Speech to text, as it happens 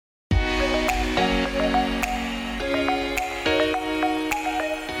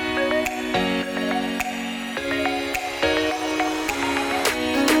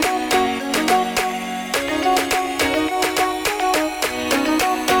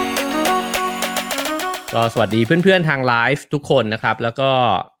ก็สวัสดีเพื่อนๆทางไลฟ์ทุกคนนะครับแล้วก็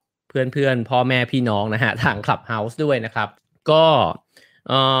เพื่อนๆพ่อแม่พี่น้องนะฮะทาง Clubhouse ด้วยนะครับก็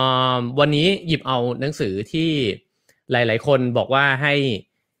วันนี้หยิบเอาหนังสือที่หลายๆคนบอกว่าให้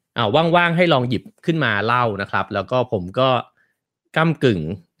ว่างๆให้ลองหยิบขึ้นมาเล่านะครับแล้วก็ผมก็ก้ำกึ่ง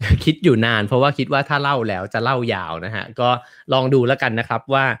คิดอยู่นานเพราะว่าคิดว่าถ้าเล่าแล้วจะเล่ายาวนะฮะก็ลองดูแล้วกันนะครับ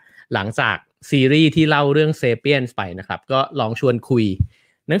ว่าหลังจากซีรีส์ที่เล่าเรื่อง Sapiens ไปนะครับก็ลองชวนคุย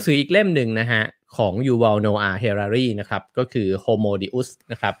หนังสืออีกเล่มหนึ่งนะฮะของยูวัลโนอาห์เฮรารีนะครับก็คือ Homo Deus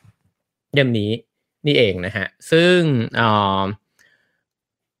นะครับเล่มนี้นี่เองนะฮะซึ่ง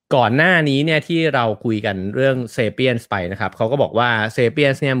ก่อนหน้านี้เนี่ยที่เราคุยกันเรื่อง Sapiens ไปนะครับเขาก็บอกว่า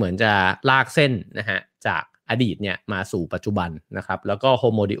Sapiens เนี่ยเหมือนจะลากเส้นนะฮะจากอดีตเนี่ยมาสู่ปัจจุบันนะครับแล้วก็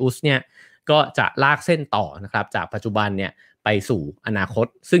Homo Deus เนี่ยก็จะลากเส้นต่อนะครับจากปัจจุบันเนี่ยไปสู่อนาคต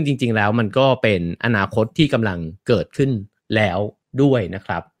ซึ่งจริงๆแล้วมันก็เป็นอนาคตที่กำลังเกิดขึ้นแล้วด้วยนะค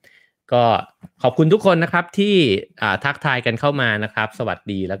รับก็ขอบคุณทุกคนนะครับที่ทักทายกันเข้ามานะครับสวัส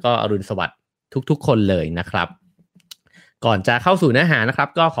ดีแล้วก็อรุณสวัสดิ์ทุกๆคนเลยนะครับก่อนจะเข้าสู่เนื้อหานะครับ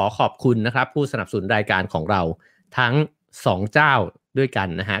ก็ขอขอบคุณนะครับผู้สนับสนุนรายการของเราทั้ง2เจ้าด้วยกัน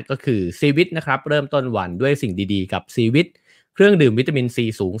นะฮะก็คือซีวิตนะครับเริ่มต้นวันด้วยสิ่งดีๆกับซีวิตเครื่องดื่มวิตามินซี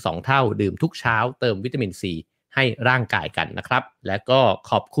สูง2เท่าดื่มทุกเช้าเติมวิตามินซีให้ร่างกายกันนะครับและก็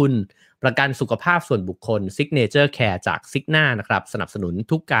ขอบคุณประกันสุขภาพส่วนบุคคล Signature Care จาก Cigna นะครับสนับสนุน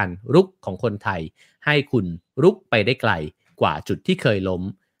ทุกการรุกของคนไทยให้คุณรุกไปได้ไกลกว่าจุดที่เคยล้ม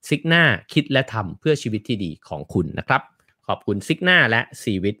Cigna คิดและทำเพื่อชีวิตที่ดีของคุณนะครับขอบคุณ Cigna และ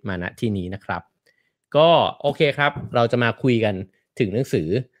ซีวิตมาณที่นี้นะครับก็โอเคครับเราจะมาคุยกันถึงหนังสือ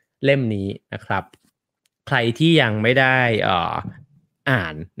เล่มนี้นะครับใครที่ยังไม่ได้อ่า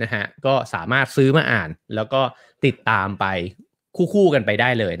นนะฮะก็สามารถซื้อมาอ่านแล้วก็ติดตามไปคู่ๆกันไปได้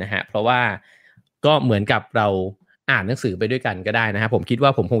เลยนะฮะเพราะว่าก็เหมือนกับเราอ่านหนังสือไปด้วยกันก็ได้นะฮะผมคิดว่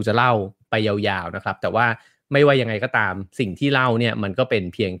าผมคงจะเล่าไปยาวๆนะครับแต่ว่าไม่ว่ายังไงก็ตามสิ่งที่เล่าเนี่ยมันก็เป็น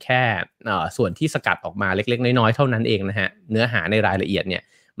เพียงแค่ส่วนที่สกัดออกมาเล็กๆน้อยๆเท่านั้นเองนะฮะเนื้อหาในรายละเอียดเนี่ย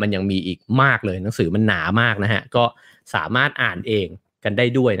มันยังมีอีกมากเลยหนังสือมันหนามากนะฮะก็สามารถอ่านเองกันได้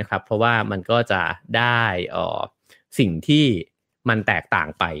ด้วยนะครับเพราะว่ามันก็จะได้สิ่งที่มันแตกต่าง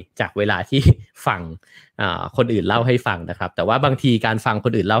ไปจากเวลาที่ฟังคนอื่นเล่าให้ฟังนะครับแต่ว่าบางทีการฟังค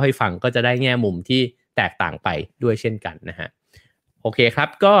นอื่นเล่าให้ฟังก็จะได้แง่มุมที่แตกต่างไปด้วยเช่นกันนะฮะโอเคครับ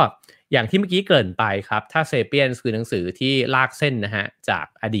ก็อย่างที่เมื่อกี้เกริ่นไปครับถ้า Sapiens คือหนังสือที่ลากเส้นนะฮะจาก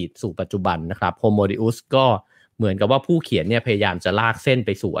อดีตสู่ปัจจุบันนะครับ Homo Deus ก็เหมือนกับว่าผู้เขียนเนี่ยพยายามจะลากเส้นไป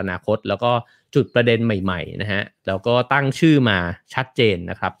สู่อนาคตแล้วก็จุดประเด็นใหม่ๆนะฮะแล้วก็ตั้งชื่อมาชัดเจน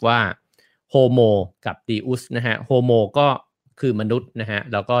นะครับว่า Homo กับ Deus นะฮะ Homo ก็คือมนุษย์นะฮะ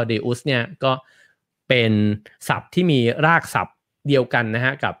แล้วก็ Deus เนี่ยก็เป็นศัพท์ที่มีรากศัพท์เดียวกันนะฮ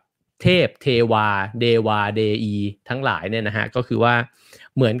ะกับเทพเทวาเดวาเดอีทั้งหลายเนี่ยนะฮะก็คือว่า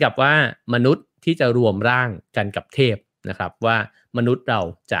เหมือนกับว่ามนุษย์ที่จะรวมร่างกันกับเทพนะครับว่ามนุษย์เรา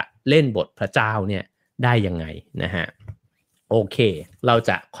จะเล่นบทพระเจ้าเนี่ยได้ยังไงนะฮะโอเคเรา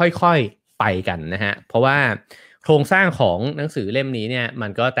จะค่อยๆไปกันนะฮะเพราะว่าโครงสร้างของหนังสือเล่มนี้เนี่ยมั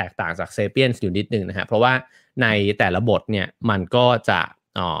นก็แตกต่างจาก Sapiens อยู่นิดนึงนะฮะเพราะว่าในแต่ละบทเนี่ยมันก็จะ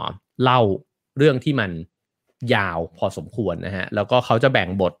เล่าเรื่องที่มันยาวพอสมควรนะฮะแล้วก็เขาจะแบ่ง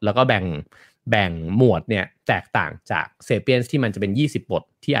บทแล้วก็แบ่งหมวดเนี่ยแตกต่างจาก Sapiens ที่มันจะเป็น20บท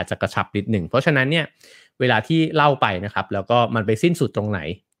ที่อาจจะกระชับนิดหนึ่งเพราะฉะนั้นเนี่ยเวลาที่เล่าไปนะครับแล้วก็มันไปสิ้นสุดตรงไหน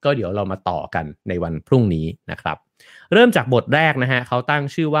ก็เดี๋ยวเรามาต่อกันในวันพรุ่งนี้นะครับเริ่มจากบทแรกนะฮะเขาตั้ง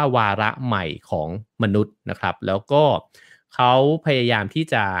ชื่อว่าวาระใหม่ของมนุษย์นะครับแล้วก็เขาพยายามที่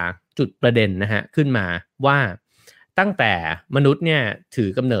จะจุดประเด็นนะฮะขึ้นมาว่าตั้งแต่มนุษย์เนี่ยถือ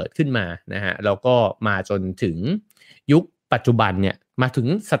กำเนิดขึ้นมานะฮะแล้วก็มาจนถึงยุคปัจจุบันเนี่ยมาถึง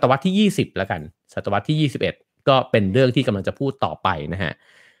ศตวรรษที่20แล้วกันศตวรรษที่21ก็เป็นเรื่องที่กำลังจะพูดต่อไปนะฮะ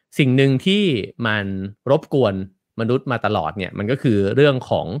สิ่งหนึ่งที่มันรบกวนมนุษย์มาตลอดเนี่ยมันก็คือเรื่อง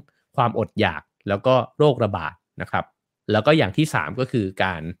ของความอดอยากแล้วก็โรคระบาดนะครับแล้วก็อย่างที่3ก็คือก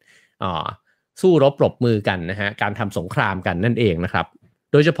ารสู้รบปรบมือกันนะฮะการทำสงครามกันนั่นเองนะครับ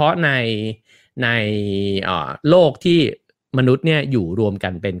โดยเฉพาะในโลกที่มนุษย์เนี่ยอยู่รวมกั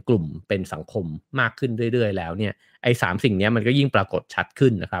นเป็นกลุ่มเป็นสังคมมากขึ้นเรื่อยๆแล้วเนี่ยไอ้3สิ่งนี้มันก็ยิ่งปรากฏชัดขึ้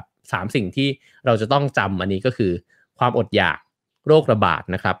นนะครับ3สิ่งที่เราจะต้องจำอันนี้ก็คือความอดอยากโรคระบาด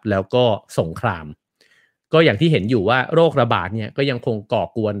นะครับแล้วก็สงครามก็อย่างที่เห็นอยู่ว่าโรคระบาดเนี่ยก็ยังคงก่อ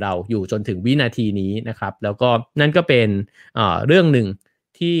กวนเราอยู่จนถึงวินาทีนี้นะครับแล้วก็นั่นก็เป็นเรื่องหนึ่ง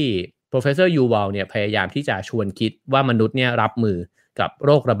ที่ Professor Yuval เนี่ยพยายามที่จะชวนคิดว่ามนุษย์เนี่ยรับมือกับโ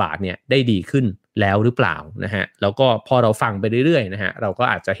รคระบาดเนี่ยได้ดีขึ้นแล้วหรือเปล่านะฮะแล้วก็พอเราฟังไปเรื่อยๆนะฮะเราก็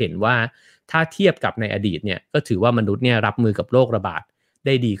อาจจะเห็นว่าถ้าเทียบกับในอดีตเนี่ยก็ถือว่ามนุษย์เนี่ยรับมือกับโรคระบาดไ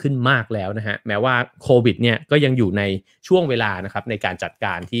ด้ดีขึ้นมากแล้วนะฮะแม้ว่าโควิดเนี่ยก็ยังอยู่ในช่วงเวลานะครับในการจัดก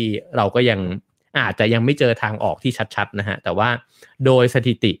ารที่เราก็ยัง อาจจะยังไม่เจอทางออกที่ชัดๆนะฮะแต่ว่าโดยส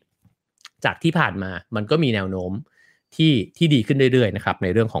ถิติจากที่ผ่านมามันก็มีแนวโน้มที่ดีขึ้นเรื่อยๆนะครับใน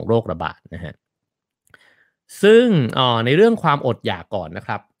เรื่องของโรคระบาดนะฮะซึ่งในเรื่องความอดอยากก่อนนะค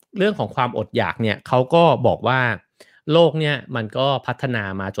รับเรื่องของความอดอยากเนี่ยเขาก็บอกว่าโลกเนี่ยมันก็พัฒนา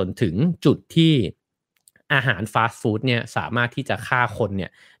มาจนถึงจุดที่อาหารฟาสต์ฟู้ดเนี่ยสามารถที่จะฆ่าคนเนี่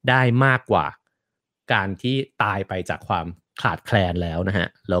ยได้มากกว่าการที่ตายไปจากความขาดแคลนแล้วนะฮะ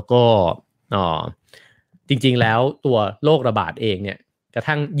แล้วก็จริงๆแล้วตัวโรคระบาดเองเนี่ยกระ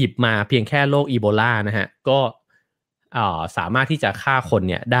ทั่งหยิบมาเพียงแค่โรคอีโบลานะฮะก็สามารถที่จะฆ่าคน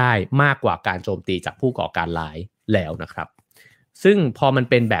เนี่ยได้มากกว่าการโจมตีจากผู้ก่อการร้ายแล้วนะครับซึ่งพอมัน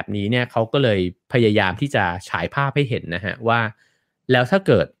เป็นแบบนี้เนี่ยเขาก็เลยพยายามที่จะฉายภาพให้เห็นนะฮะว่าแล้วถ้าเ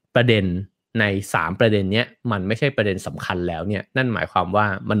กิดประเด็นใน3ประเด็นเนี้ยมันไม่ใช่ประเด็นสำคัญแล้วเนี่ยนั่นหมายความว่า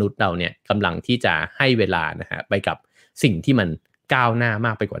มนุษย์เราเนี่ยกำลังที่จะให้เวลานะฮะไปกับสิ่งที่มันก้าวหน้าม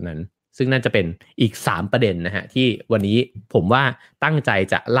ากไปกว่านั้นซึ่งน่าจะเป็นอีก3ประเด็นนะฮะที่วันนี้ผมว่าตั้งใจ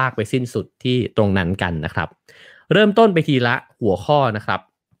จะลากไปสิ้นสุดที่ตรงนั้นกันนะครับเริ่มต้นไปทีละหัวข้อนะครับ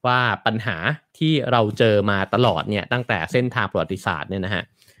ว่าปัญหาที่เราเจอมาตลอดเนี่ยตั้งแต่เส้นทางประวัติศาสตร์เนี่ยนะฮะ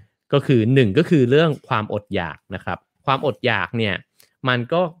ก็คือ1ก็คือเรื่องความอดอยากนะครับความอดอยากเนี่ยมัน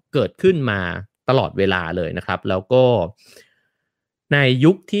ก็เกิดขึ้นมาตลอดเวลาเลยนะครับแล้วก็ใน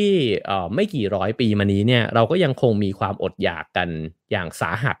ยุคที่ไม่กี่ร้อยปีมานี้เนี่ยเราก็ยังคงมีความอดอยากกันอย่างสา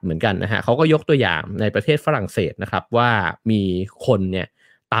หัสเหมือนกันนะฮะเขาก็ยกตัวอย่างในประเทศฝรั่งเศสนะครับว่ามีคนเนี่ย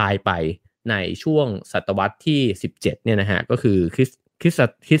ตายไปในช่วงศตวรรษที่17เนี่ยนะฮะก็คือคริส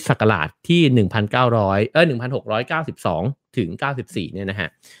ต์ศักราชที่1692ถึง94เนี่ยนะฮะ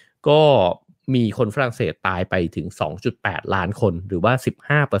ก็มีคนฝรั่งเศสตายไปถึง 2.8 ล้านคนหรือว่า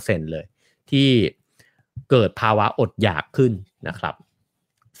 15% เลยที่เกิดภาวะอดอยากขึ้นนะครับ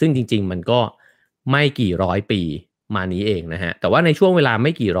ซึ่งจริงๆมันก็ไม่กี่ร้อยปีมานี้เองนะฮะแต่ว่าในช่วงเวลาไ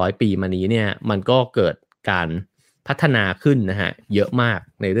ม่กี่ร้อยปีมานี้เนี่ยมันก็เกิดการพัฒนาขึ้นนะฮะเยอะมาก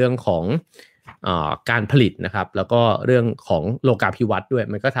ในเรื่องของการผลิตนะครับแล้วก็เรื่องของโลกาภิวัตน์ด้วย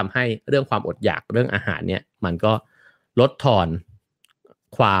มันก็ทำให้เรื่องความอดอยากเรื่องอาหารเนี่ยมันก็ลดทอน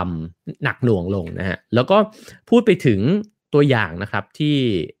ความหนักหน่วงลงนะฮะแล้วก็พูดไปถึงตัวอย่างนะครับที่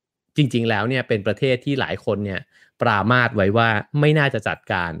จริงๆแล้วเนี่ยเป็นประเทศที่หลายคนเนี่ยปรามาสไว้ว่าไม่น่าจะจัด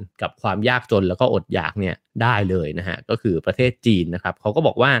การกับความยากจนแล้วก็อดอยากเนี่ยได้เลยนะฮะก็คือประเทศจีนนะครับเขาก็บ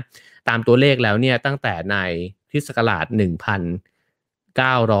อกว่าตามตัวเลขแล้วเนี่ยตั้งแต่ในคริสต์ศักราช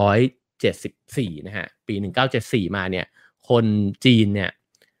1974นะฮะปี1974มาเนี่ยคนจีนเนี่ย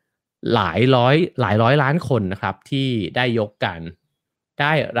หลายร้อยล้านคนนะครับที่ได้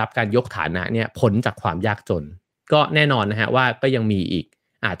รับการยกฐานะเนี่ยพ้นจากความยากจนก็แน่นอนนะฮะว่าก็ยังมีอีก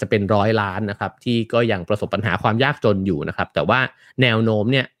อาจจะเป็น100 ล้านนะครับที่ก็ยังประสบปัญหาความยากจนอยู่นะครับแต่ว่าแนวโน้ม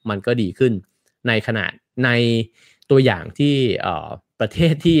เนี่ยมันก็ดีขึ้นในตัวอย่างที่ประเท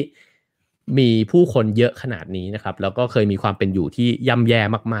ศที่มีผู้คนเยอะขนาดนี้นะครับแล้วก็เคยมีความเป็นอยู่ที่ย่ำแย่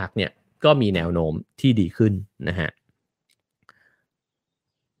มากๆเนี่ยก็มีแนวโน้มที่ดีขึ้นนะฮะ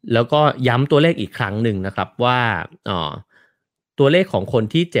แล้วก็ย้ำตัวเลขอีกครั้งหนึ่งนะครับว่าตัวเลขของคน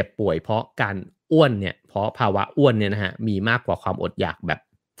ที่เจ็บป่วยเพราะการอ้วนเนี่ยเพราะภาวะอ้วนเนี่ยนะฮะมีมากกว่าความอดอยากแบบ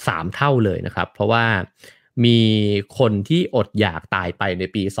3เท่าเลยนะครับเพราะว่ามีคนที่อดอยากตายไปใน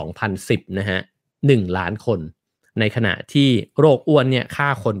ปี2010นะฮะ1 ล้านคนในขณะที่โรคอ้วนเนี่ยฆ่า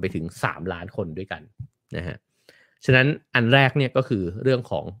คนไปถึง3 ล้านคนด้วยกันนะฮะฉะนั้นอันแรกเนี่ยก็คือเรื่อง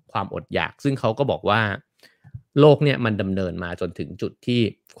ของความอดอยากซึ่งเขาก็บอกว่าโลกเนี่ยมันดำเนินมาจนถึงจุดที่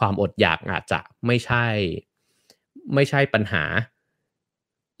ความอดอยากอาจจะไม่ใช่ปัญหา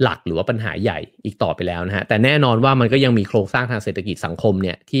หลักหรือว่าปัญหาใหญ่อีกต่อไปแล้วนะฮะแต่แน่นอนว่ามันก็ยังมีโครงสร้างทางเศรษฐกิจสังคมเ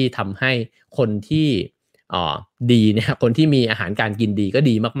นี่ยที่ทำให้คนที่ดีเนี่ยคนที่มีอาหารการกินดีก็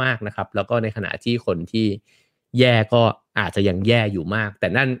ดีมากๆนะครับแล้วก็ในขณะที่คนที่แย่ก็อาจจะยังแย่อยู่มากแต่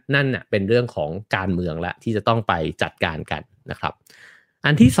นั่นน่ะเป็นเรื่องของการเมืองละที่จะต้องไปจัดการกันนะครับ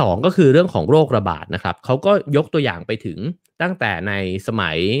อันที่2ก็คือเรื่องของโรคระบาดนะครับเขาก็ยกตัวอย่างไปถึงตั้งแต่ในส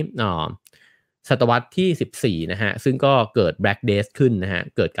มัยศตวรรษที่14นะฮะซึ่งก็เกิด Black Death ขึ้นนะฮะ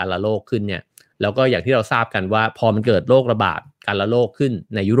เกิดการระโรคขึ้นเนี่ยแล้วก็อย่างที่เราทราบกันว่าพอมันเกิดโรคระบาดการระโรคขึ้น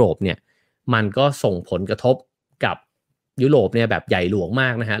ในยุโรปเนี่ยมันก็ส่งผลกระทบกับยุโรปเนี่ยแบบใหญ่หลวงมา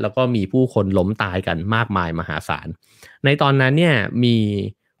กนะฮะแล้วก็มีผู้คนล้มตายกันมากมายมหาศาลในตอนนั้นเนี่ยมี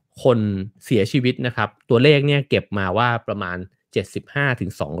คนเสียชีวิตนะครับตัวเลขเนี่ยเก็บมาว่าประมาณ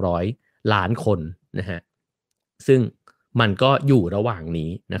75-200 ล้านคนนะฮะซึ่งมันก็อยู่ระหว่างนี้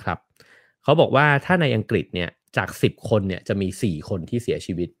นะครับเขาบอกว่าถ้าในอังกฤษเนี่ยจาก10คนเนี่ยจะมี4คนที่เสีย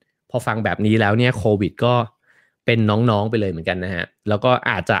ชีวิตพอฟังแบบนี้แล้วเนี่ยโควิดก็เป็นน้องๆไปเลยเหมือนกันนะฮะแล้วก็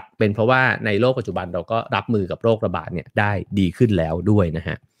อาจจะเป็นเพราะว่าในโลกปัจจุบันเราก็รับมือกับโรคระบาดเนี่ยได้ดีขึ้นแล้วด้วยนะฮ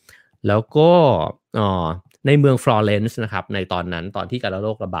ะแล้วก็ในเมืองฟลอเรนซ์นะครับในตอนนั้นตอนที่การโร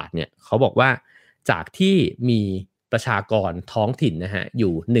คระบาดเนี่ยเขาบอกว่า จากที่มีประชากรท้องถิ่นนะฮะอ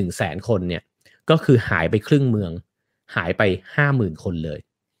ยู่ 100,000 คนเนี่ยก็คือหายไปครึ่งเมืองหายไป 50,000 คนเลย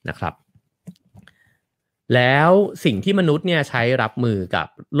นะครับแล้วสิ่งที่มนุษย์เนี่ยใช้รับมือกับ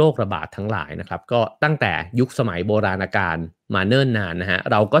โรคระบาดทั้งหลายนะครับก็ตั้งแต่ยุคสมัยโบราณกาลมาเนิ่นนานนะฮะ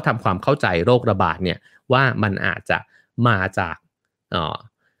เราก็ทำความเข้าใจโรคระบาดเนี่ยว่ามันอาจจะมาจาก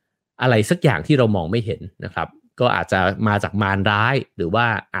อะไรสักอย่างที่เรามองไม่เห็นนะครับก็อาจจะมาจากมารร้ายหรือว่า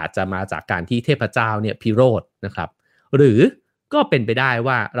อาจจะมาจากการที่เทพเจ้าเนี่ยพิโรธนะครับหรือก็เป็นไปได้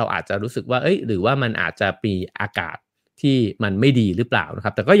ว่าเราอาจจะรู้สึกว่าหรือว่ามันอาจจะมีอากาศที่มันไม่ดีหรือเปล่านะค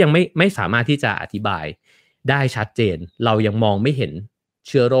รับแต่ก็ยังไม่สามารถที่จะอธิบายได้ชัดเจนเรายังมองไม่เห็นเ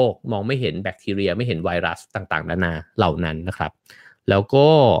ชื้อโรคมองไม่เห็นแบคทีเรียไม่เห็นไวรัสต่างๆนานาเหล่านั้นนะครับแล้วก็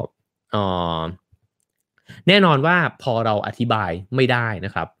แน่นอนว่าพอเราอธิบายไม่ได้น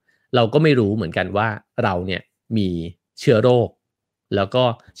ะครับเราก็ไม่รู้เหมือนกันว่าเราเนี่ยมีเชื้อโรคแล้วก็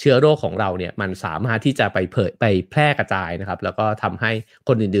เชื้อโรคของเราเนี่ยมันสามารถที่จะไปแพร่กระจายนะครับแล้วก็ทำให้ค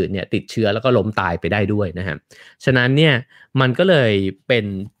นอื่นๆเนี่ยติดเชื้อแล้วก็ล้มตายไปได้ด้วยนะฮะฉะนั้นเนี่ยมันก็เลยเป็น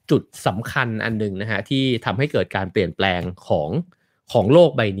จุดสำคัญอันหนึ่งนะฮะที่ทำให้เกิดการเปลี่ยนแปลงของโลก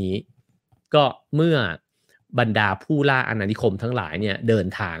ใบนี้ก็เมื่อบรรดาผู้ล่าอาณานิคมทั้งหลายเนี่ยเดิน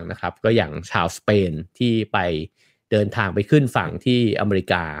ทางนะครับก็อย่างชาวสเปนที่ไปเดินทางไปขึ้นฝั่งที่อเมริ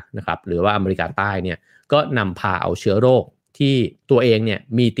กานะครับหรือว่าอเมริกาใต้เนี่ยก็นำพาเอาเชื้อโรคที่ตัวเองเนี่ย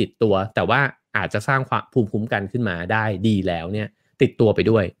มีติดตัวแต่ว่าอาจจะสร้างความภูมิคุ้มกันขึ้นมาได้ดีแล้วเนี่ยติดตัวไป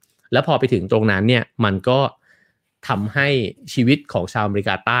ด้วยแล้วพอไปถึงตรงนั้นเนี่ยมันก็ทำให้ชีวิตของชาวอเมริก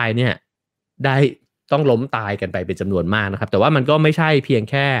าใต้เนี่ยได้ต้องล้มตายกันไปเป็นจำนวนมากนะครับแต่ว่ามันก็ไม่ใช่เพียง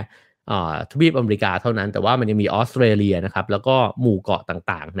แค่ทวีปอเมริกาเท่านั้นแต่ว่ามันยังมีออสเตรเลียนะครับแล้วก็หมู่เกาะ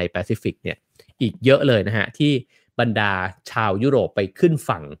ต่างๆในแปซิฟิกเนี่ยอีกเยอะเลยนะฮะที่บรรดาชาวยุโรปไปขึ้น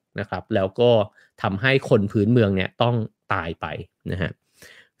ฝั่งนะครับแล้วก็ทำให้คนพื้นเมืองเนี่ยต้องตายไปนะฮะ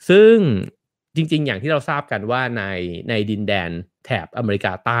ซึ่งจริงๆอย่างที่เราทราบกันว่าในดินแดนแถบอเมริก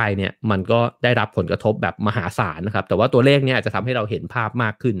าใต้เนี่ยมันก็ได้รับผลกระทบแบบมหาศาลนะครับแต่ว่าตัวเลขเนี่ยจะทำให้เราเห็นภาพมา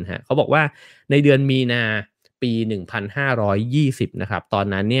กขึ้นฮะเขาบอกว่าในเดือนมีนาปี1520นะครับตอน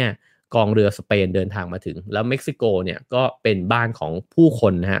นั้นเนี่ยกองเรือสเปนเดินทางมาถึงแล้วเม็กซิโกเนี่ยก็เป็นบ้านของผู้ค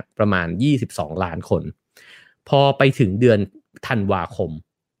นนะฮะประมาณ22ล้านคนพอไปถึงเดือนธันวาคม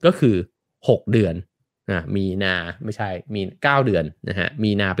ก็คือ6เดือนมีนาไม่ใช่มี9เดือนนะฮะ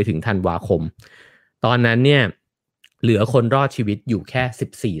มีนาไปถึงธันวาคมตอนนั้นเนี่ยเหลือคนรอดชีวิตอยู่แ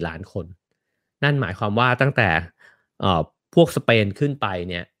ค่14ล้านคนนั่นหมายความว่าตั้งแต่พวกสเปนขึ้นไป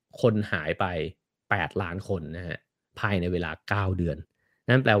เนี่ยคนหายไป8ล้านคนนะฮะภายในเวลา9เดือน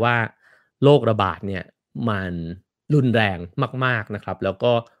นั่นแปลว่าโรคระบาดเนี่ยมันรุนแรงมากๆนะครับแล้ว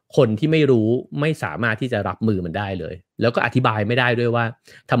ก็คนที่ไม่รู้ไม่สามารถที่จะรับมือมันได้เลยแล้วก็อธิบายไม่ได้ด้วยว่า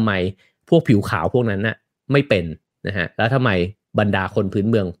ทำไมพวกผิวขาวพวกนั้นน่ะไม่เป็นนะฮะแล้วทำไมบรรดาคนพื้น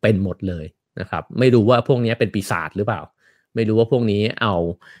เมืองเป็นหมดเลยนะครับไม่รู้ว่าพวกนี้เป็นปีศาจหรือเปล่าไม่รู้ว่าพวกนี้เอา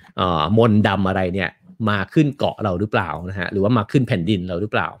มนต์ดำอะไรเนี่ยมาขึ้นเกาะเราหรือเปล่านะฮะหรือว่ามาขึ้นแผ่นดินเราหรื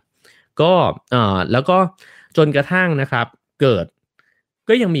อเปล่าก็แล้วก็จนกระทั่งนะครับเกิด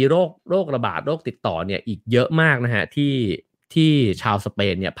ก็ยังมีโรคระบาดโรคติดต่อเนี่ยอีกเยอะมากนะฮะที่ชาวสเป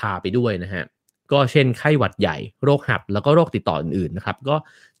นเนี่ยพาไปด้วยนะฮะก็เช่นไข้หวัดใหญ่โรคหัดแล้วก็โรคติดต่ออื่นๆนะครับก็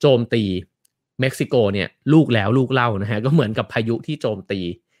โจมตีเม็กซิโกเนี่ยลูกแล้วลูกเล่านะฮะก็เหมือนกับพายุที่โจมตี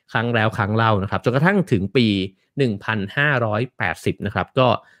ครั้งแล้วครั้งเล่านะครับจนกระทั่งถึงปี1580นะครับก็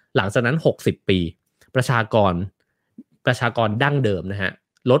หลังจากนั้น60ปีประชากรดั้งเดิมนะฮะ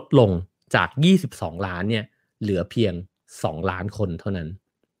ลดลงจาก22ล้านเนี่ยเหลือเพียง2ล้านคนเท่านั้น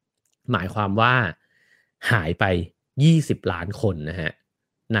หมายความว่าหายไป20ล้านคนนะฮะ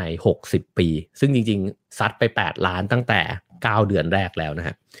ใน60ปีซึ่งจริงๆซัดไป8ล้านตั้งแต่9เดือนแรกแล้วนะฮ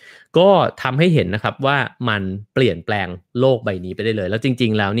ะก็ทำให้เห็นนะครับว่ามันเปลี่ยนแปลงโลกใบนี้ไปได้เลยแล้วจริ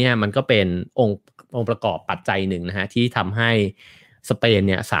งๆแล้วเนี่ยมันก็เป็นองค์ประกอบปัจจัยหนึ่งนะฮะที่ทำให้สเปน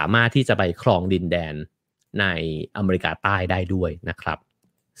เนี่ยสามารถที่จะไปครองดินแดนในอเมริกาใต้ได้ด้วยนะครับ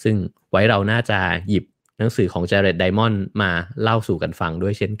ซึ่งไว้เราน่าจะหยิบหนังสือของ Jared Diamond มาเล่าสู่กันฟังด้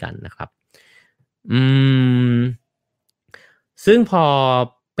วยเช่นกันนะครับซึ่งพอ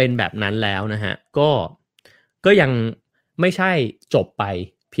เป็นแบบนั้นแล้วนะฮะก็ยังไม่ใช่จบไป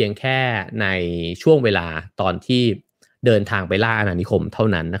เพียงแค่ในช่วงเวลาตอนที่เดินทางไปล่าอาณานิคมเท่า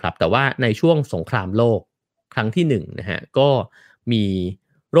นั้นนะครับแต่ว่าในช่วงสงครามโลกครั้งที่1นะฮะก็มี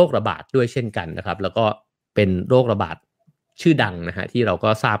โรคระบาดด้วยเช่นกันนะครับแล้วก็เป็นโรคระบาดชื่อดังนะฮะที่เราก็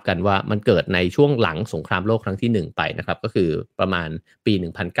ทราบกันว่ามันเกิดในช่วงหลังสงครามโลกครั้งที่1ไปนะครับก็คือประมาณปี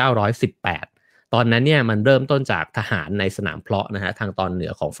1918ตอนนั้นเนี่ยมันเริ่มต้นจากทหารในสนามเพลาะนะฮะทางตอนเหนื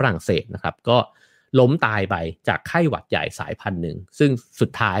อของฝรั่งเศสนะครับก็ ล้มตายไปจากไข้หวัดใหญ่สายพันธุ์หนึ่งซึ่งสุ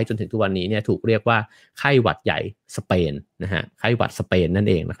ดท้ายจนถึงทุกวันนี้เนี่ยถูกเรียกว่าไข้หวัดใหญ่สเปนนะฮะไข้หวัดสเปนนั่น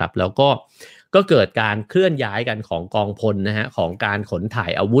เองนะครับแล้วก็เกิดการเคลื่อนย้ายกันของกองพลนะฮะของการขนถ่า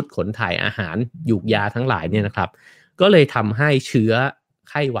ยอาวุธขนถ่ายอาหารยุกยาทั้งหลายเนี่ยนะครับก็เลยทำให้เชื้อ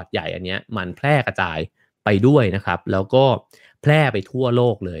ไข้หวัดใหญ่อันเนี้ยมันแพร่กระจายไปด้วยนะครับแล้วก็แพร่ไปทั่วโล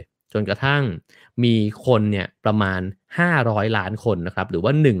กเลยจนกระทั่งมีคนเนี่ยประมาณ500ล้านคนนะครับหรือว่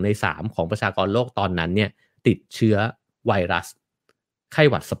า1ใน3ของประชากรโลกตอนนั้นเนี่ยติดเชื้อไวรัสไข้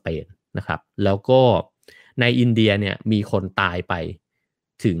หวัดสเปนนะครับแล้วก็ในอินเดียเนี่ยมีคนตายไป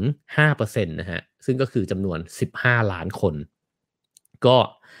ถึง 5% นะฮะซึ่งก็คือจำนวน15ล้านคนก็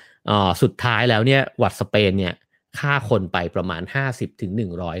สุดท้ายแล้วเนี่ยหวัดสเปนเนี่ยฆ่าคนไปประมาณ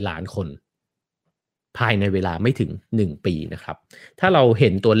50-100ล้านคนภายในเวลาไม่ถึง1ปีนะครับถ้าเราเห็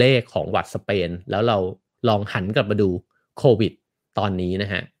นตัวเลขของหวัดสเปนแล้วเราลองหันกลับมาดูโควิดตอนนี้น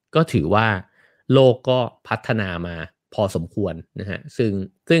ะฮะก็ถือว่าโลกก็พัฒนามาพอสมควรนะฮะ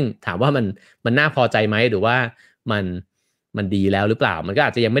ซึ่งถามว่ามันน่าพอใจไหมหรือว่ามันดีแล้วหรือเปล่ามันก็อ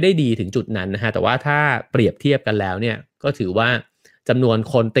าจจะยังไม่ได้ดีถึงจุดนั้นนะฮะแต่ว่าถ้าเปรียบเทียบกันแล้วเนี่ยก็ถือว่าจำนวน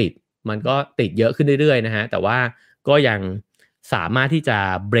คนติดมันก็ติดเยอะขึ้นเรื่อยๆนะฮะแต่ว่าก็ยังสามารถที่จะ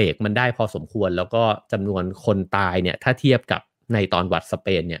เบรกมันได้พอสมควรแล้วก็จำนวนคนตายเนี่ยถ้าเทียบกับในตอนหวัดสเป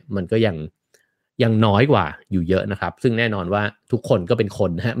นเนี่ยมันก็ยังน้อยกว่าอยู่เยอะนะครับซึ่งแน่นอนว่าทุกคนก็เป็นค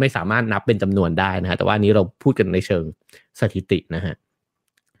นนะฮะไม่สามารถนับเป็นจำนวนได้นะฮะแต่ว่านี้เราพูดกันในเชิงสถิตินะฮะ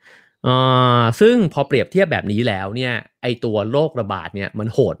ซึ่งพอเปรียบเทียบแบบนี้แล้วเนี่ยไอตัวโรคระบาดเนี่ยมัน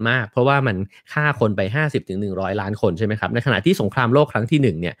โหดมากเพราะว่ามันฆ่าคนไป50-100ล้านคนใช่ไหมครับในขณะที่สงครามโลกครั้ง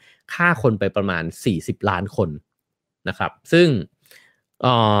ที่1เนี่ยฆ่าคนไปประมาณ40ล้านคนนะครับซึ่ง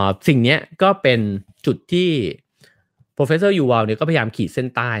สิ่งนี้ก็เป็นจุดที่ Professor Yuval เนี่ยก็พยายามขีดเส้น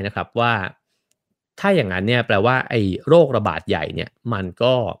ใต้นะครับว่าถ้าอย่างนั้นเนี่ยแปลว่าไอ้โรคระบาดใหญ่เนี่ยมัน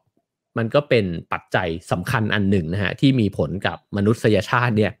ก็เป็นปัจจัยสำคัญอันหนึ่งนะฮะที่มีผลกับมนุษยชา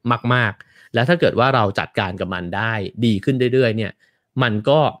ติเนี่ยมากๆแล้วถ้าเกิดว่าเราจัดการกับมันได้ดีขึ้นเรื่อยๆเนี่ยมัน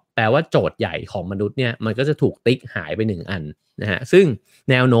ก็แปลว่าโจทย์ใหญ่ของมนุษย์เนี่ยมันก็จะถูกติ๊กหายไป1อันนะฮะซึ่ง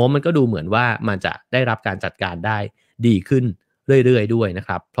แนวโน้มมันก็ดูเหมือนว่ามันจะได้รับการจัดการได้ดีขึ้นเรื่อยๆด้วยนะค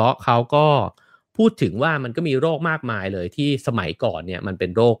รับเพราะเขาก็พูดถึงว่ามันก็มีโรคมากมายเลยที่สมัยก่อนเนี่ยมันเป็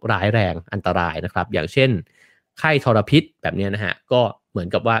นโรคร้ายแรงอันตรายนะครับอย่างเช่นไข้ทรพิษแบบนี้นะฮะก็เหมือน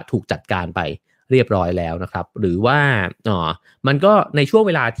กับว่าถูกจัดการไปเรียบร้อยแล้วนะครับหรือว่ามันก็ในช่วงเ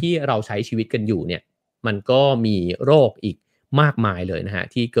วลาที่เราใช้ชีวิตกันอยู่เนี่ยมันก็มีโรคอีกมากมายเลยนะฮะ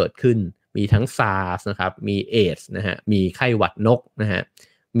ที่เกิดขึ้นมีทั้ง SARS นะครับมีเอดส์นะฮะมีไข้หวัดนกนะฮะ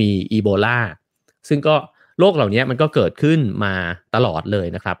มีอีโบลาซึ่งก็โรคเหล่านี้มันก็เกิดขึ้นมาตลอดเลย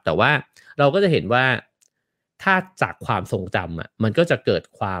นะครับแต่ว่าเราก็จะเห็นว่าถ้าจากความทรงจำอ่ะมันก็จะเกิด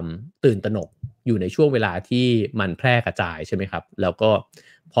ความตื่นตระหนกอยู่ในช่วงเวลาที่มันแพร่กระจายใช่ไหมครับแล้วก็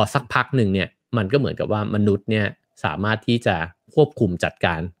พอสักพักหนึ่งเนี่ยมันก็เหมือนกับว่ามนุษย์เนี่ยสามารถที่จะควบคุมจัดก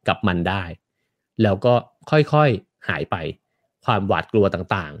ารกับมันได้แล้วก็ค่อยๆหายไปความหวาดกลัว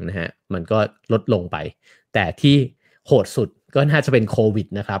ต่างๆนะฮะมันก็ลดลงไปแต่ที่โหดสุดก็น่าจะเป็นโควิด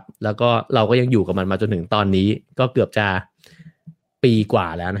นะครับแล้วก็เราก็ยังอยู่กับมันมาจนถึงตอนนี้ก็เกือบจะปีกว่า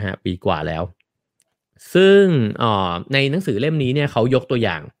แล้วนะฮะปีกว่าแล้วซึ่งในหนังสือเล่มนี้เนี่ยเขายกตัวอ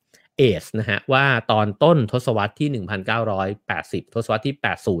ย่างเอสนะฮะว่าตอนต้นทศวรรษที่1980ทศวรรษที่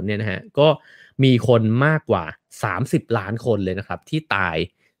80เนี่ยนะฮะก็มีคนมากกว่า30ล้านคนเลยนะครับที่ตาย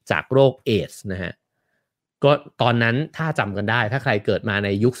จากโรคเอสนะฮะก็ตอนนั้นถ้าจำกันได้ถ้าใครเกิดมาใน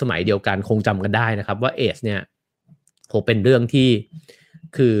ยุคสมัยเดียวกันคงจำกันได้นะครับว่าเอสเนี่ยโหเป็นเรื่องที่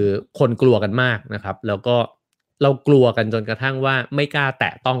คือคนกลัวกันมากนะครับแล้วก็เรากลัวกันจนกระทั่งว่าไม่กล้าแต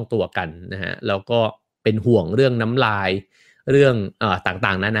ะต้องตัวกันนะฮะแล้วก็เป็นห่วงเรื่องน้ำลายเรื่องต่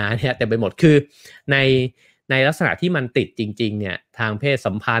างๆนานาเนี่ยเต็มไปหมดคือในในลักษณะที่มันติดจริงๆเนี่ยทางเพศ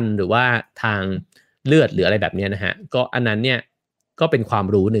สัมพันธ์หรือว่าทางเลือดหรืออะไรแบบนี้นะฮะก็อันนั้นเนี่ยก็เป็นความ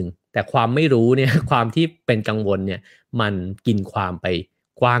รู้หนึ่งแต่ความไม่รู้เนี่ยความที่เป็นกังวลเนี่ยมันกินความไป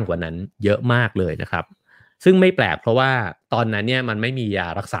กว้างกว่านั้นเยอะมากเลยนะครับซึ่งไม่แปลกเพราะว่าตอนนั้นเนี่ยมันไม่มียา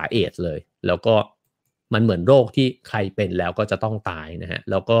รักษาเอดส์เลยแล้วก็มันเหมือนโรคที่ใครเป็นแล้วก็จะต้องตายนะฮะ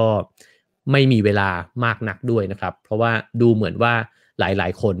แล้วก็ไม่มีเวลามากนักด้วยนะครับเพราะว่าดูเหมือนว่าหลา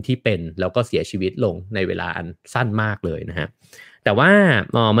ยๆคนที่เป็นแล้วก็เสียชีวิตลงในเวลาอันสั้นมากเลยนะฮะแต่ว่า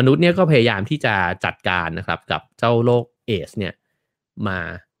มนุษย์เนี่ยก็พยายามที่จะจัดการนะครับกับเจ้าโรคเอดส์เนี่ยมา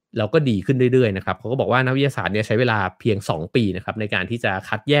แล้วก็ดีขึ้นเรื่อยๆนะครับเขาก็บอกว่านักวิทยาศาสตร์เนี่ยใช้เวลาเพียง2ปีนะครับในการที่จะ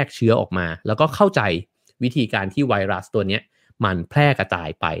คัดแยกเชื้อออกมาแล้วก็เข้าใจวิธีการที่ไวรัสตัวนี้มันแพร่กระจาย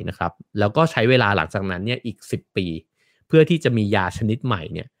ไปนะครับแล้วก็ใช้เวลาหลังจากนั้นเนี่ยอีก10ปีเพื่อที่จะมียาชนิดใหม่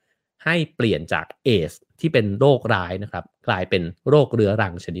เนี่ยให้เปลี่ยนจากเอดส์ที่เป็นโรคร้ายนะครับกลายเป็นโรคเรื้อรั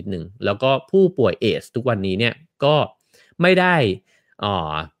งชนิดหนึ่งแล้วก็ผู้ป่วยเอดส์ทุกวันนี้เนี่ยก็ไม่ได้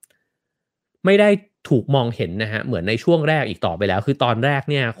ไม่ได้ถูกมองเห็นนะฮะเหมือนในช่วงแรกอีกต่อไปแล้วคือตอนแรก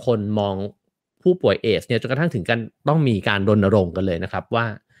เนี่ยคนมองผู้ป่วยเอดส์เนี่ยจนกระทั่งถึงกันต้องมีการรณรงค์กันเลยนะครับว่า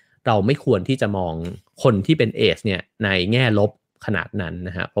เราไม่ควรที่จะมองคนที่เป็นเอดส์เนี่ยในแง่ลบขนาดนั้นน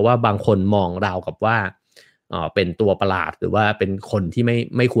ะฮะเพราะว่าบางคนมองราวกับว่าเป็นตัวประหลาดหรือว่าเป็นคนที่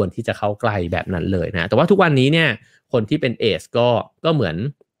ไม่ควรที่จะเข้าใกล้แบบนั้นเลยนะแต่ว่าทุกวันนี้เนี่ยคนที่เป็นเอดส์ก็เหมือน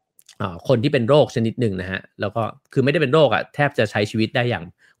คนที่เป็นโรคชนิดหนึ่งนะฮะแล้วก็คือไม่ได้เป็นโรคอะแทบจะใช้ชีวิตได้อย่าง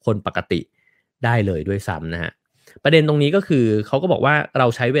คนปกติได้เลยด้วยซ้ำนะฮะประเด็นตรงนี้ก็คือเขาก็บอกว่าเรา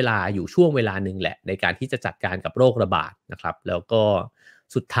ใช้เวลาอยู่ช่วงเวลาหนึ่งแหละในการที่จะจัดการกับโรคระบาดนะครับแล้วก็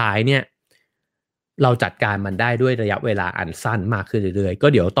สุดท้ายเนี่ยเราจัดการมันได้ด้วยระยะเวลาอันสั้นมากขึ้นเรื่อยๆก็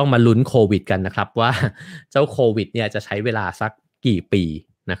เดี๋ยวต้องมาลุ้นโควิดกันนะครับว่าเจ้าโควิดเนี่ยจะใช้เวลาสักกี่ปี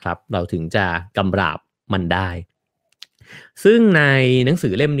นะครับเราถึงจะกำราบมันได้ซึ่งในหนังสื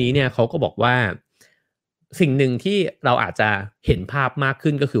อเล่มนี้เนี่ยเขาก็บอกว่าสิ่งหนึ่งที่เราอาจจะเห็นภาพมาก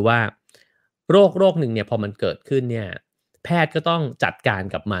ขึ้นก็คือว่าโรคหนึ่งเนี่ยพอมันเกิดขึ้นเนี่ยแพทย์ก็ต้องจัดการ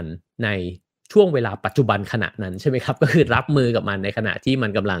กับมันในช่วงเวลาปัจจุบันขณะนั้นใช่ไหมครับก็คือรับมือกับมันในขณะที่มั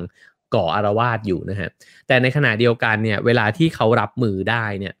นกำลังก่ออาละวาดอยู่นะฮะแต่ในขณะเดียวกันเนี่ยเวลาที่เขารับมือได้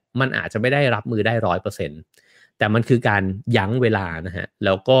เนี่ยมันอาจจะไม่ได้รับมือได้100%แต่มันคือการยั้งเวลานะฮะแ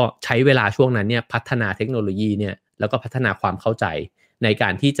ล้วก็ใช้เวลาช่วงนั้นเนี่ยพัฒนาเทคโนโลยีเนี่ยแล้วก็พัฒนาความเข้าใจในกา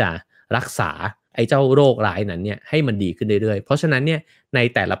รที่จะรักษาไอ้เจ้าโรคร้ายนั้นเนี่ยให้มันดีขึ้นเรื่อยๆเพราะฉะนั้นเนี่ยใน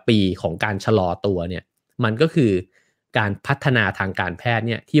แต่ละปีของการชะลอตัวเนี่ยมันก็คือการพัฒนาทางการแพทย์เ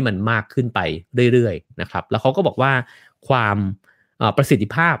นี่ยที่มันมากขึ้นไปเรื่อยๆนะครับแล้วเขาก็บอกว่าความประสิทธิ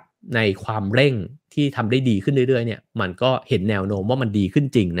ภาพในความเร่งที่ทำได้ดีขึ้นเรื่อยๆเนี่ยมันก็เห็นแนวโน้มว่ามันดีขึ้น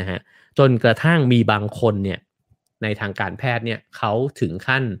จริงนะฮะจนกระทั่งมีบางคนเนี่ยในทางการแพทย์เนี่ยเขาถึง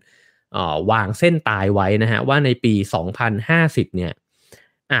ขั้นวางเส้นตายไว้นะฮะว่าในปี2050เนี่ย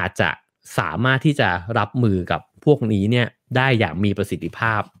อาจจะสามารถที่จะรับมือกับพวกนี้เนี่ยได้อย่างมีประสิทธิภ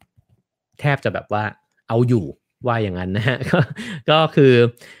าพแทบจะแบบว่าเอาอยู่ว่าอย่างนั้นนะฮะก็คือ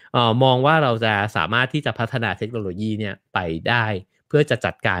มองว่าเราจะสามารถที่จะพัฒนาเทคโนโลยีเนี่ยไปได้เพื่อจะ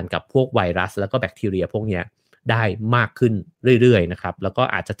จัดการกับพวกไวรัสแล้วก็แบคทีเรียพวกนี้ได้มากขึ้นเรื่อยๆนะครับแล้วก็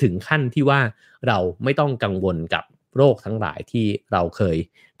อาจจะถึงขั้นที่ว่าเราไม่ต้องกังวลกับโรคทั้งหลายที่เราเคย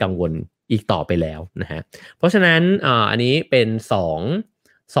กังวลอีกต่อไปแล้วนะฮะเพราะฉะนั้นอันนี้เป็น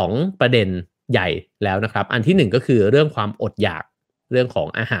2ประเด็นใหญ่แล้วนะครับอันที่1ก็คือเรื่องความอดอยากเรื่องของ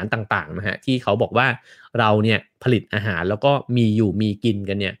อาหารต่างๆนะฮะที่เขาบอกว่าเราเนี่ยผลิตอาหารแล้วก็มีอยู่มีกิน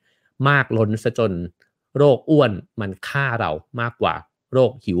กันเนี่ยมากล้นซะจนโรคอ้วนมันฆ่าเรามากกว่าโร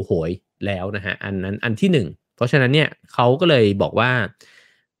คหิวโหยแล้วนะฮะอันนั้นอันที่1เพราะฉะนั้นเนี่ยเขาก็เลยบอกว่า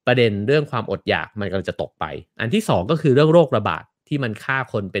ประเด็นเรื่องความอดอยากมันกำลังจะตกไปอันที่2ก็คือเรื่องโรคระบาดที่มันฆ่า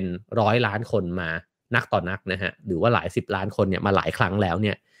คนเป็น100 ล้านคนมานักต่อนักนะฮะหรือว่าหลาย10 ล้านคนเนี่ยมาหลายครั้งแล้วเ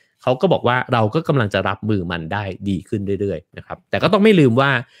นี่ยเขาก็บอกว่าเราก็กำลังจะรับมือมันได้ดีขึ้นเรื่อยๆนะครับแต่ก็ต้องไม่ลืมว่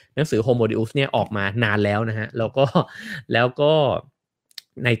าหนังสือ Homo Deus เนี่ยออกมานานแล้วนะฮะแล้วก็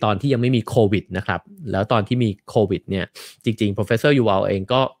ในตอนที่ยังไม่มีโควิดนะครับแล้วตอนที่มีโควิดเนี่ยจริงๆ Professor Yuval เอง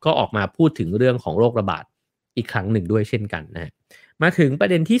ก็ออกมาพูดถึงเรื่องของโรคระบาดอีกครั้งหนึ่งด้วยเช่นกันนะมาถึงประ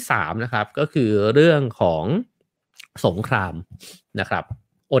เด็นที่3นะครับก็คือเรื่องของสงครามนะครับ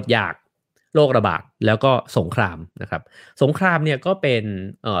อดอยากโรคระบาดแล้วก็สงครามนะครับสงครามเนี่ยก็เป็น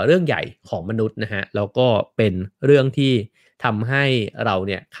เรื่องใหญ่ของมนุษย์นะฮะแล้วก็เป็นเรื่องที่ทำให้เราเ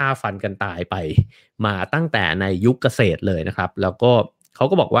นี่ยฆ่าฟันกันตายไปมาตั้งแต่ในยุคเกษตรเลยนะครับแล้วก็เขา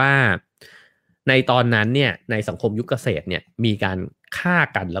ก็บอกว่าในตอนนั้นเนี่ยในสังคมยุคเกษตรเนี่ยมีการฆ่า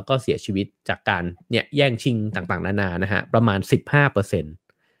กันแล้วก็เสียชีวิตจากการเนี่ยแย่งชิงต่างๆนานานะฮะประมาณ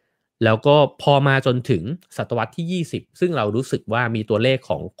 15%แล้วก็พอมาจนถึงศตวรรษที่20ซึ่งเรารู้สึกว่ามีตัวเลข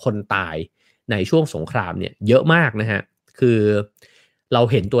ของคนตายในช่วงสงครามเนี่ยเยอะมากนะฮะคือเรา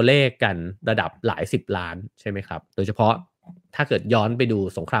เห็นตัวเลขกันระดับหลาย10 ล้านใช่ไหมครับโดยเฉพาะถ้าเกิดย้อนไปดู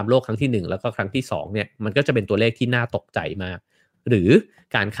สงครามโลกครั้งที่1แล้วก็ครั้งที่2เนี่ยมันก็จะเป็นตัวเลขที่น่าตกใจมากหรือ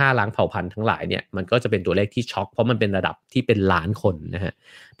การฆ่าล้างเผ่าพันธุ์ทั้งหลายเนี่ยมันก็จะเป็นตัวเลขที่ช็อกเพราะมันเป็นระดับที่เป็นล้านคนนะฮะ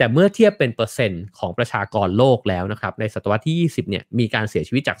แต่เมื่อเทียบเป็นเปอร์เซ็นต์ของประชากรโลกแล้วนะครับในศตวรรษที่20เนี่ยมีการเสีย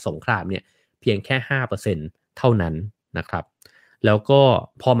ชีวิตจากสงครามเนี่ยเพียงแค่ 5% เท่านั้นนะครับแล้วก็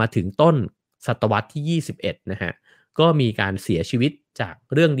พอมาถึงต้นศตวรรษที่21นะฮะก็มีการเสียชีวิตจาก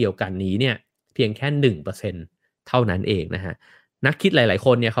เรื่องเดียวกันนี้เนี่ยเพียงแค่ 1% เท่านั้นเองนะฮะนักคิดหลายๆค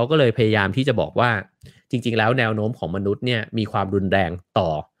นเนี่ยเขาก็เลยพยายามที่จะบอกว่าจริงๆแล้วแนวโน้มของมนุษย์เนี่ยมีความรุนแรงต่อ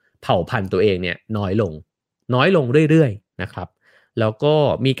เผ่าพันธุ์ตัวเองเนี่ยน้อยลงเรื่อยๆนะครับแล้วก็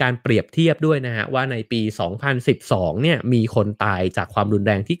มีการเปรียบเทียบด้วยนะฮะว่าในปี2012เนี่ยมีคนตายจากความรุนแ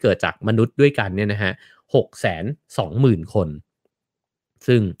รงที่เกิดจากมนุษย์ด้วยกันเนี่ยนะฮะ620,000 คน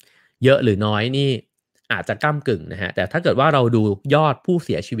ซึ่งเยอะหรือน้อยนี่อาจจะก้ำกึ่งนะฮะแต่ถ้าเกิดว่าเราดูยอดผู้เ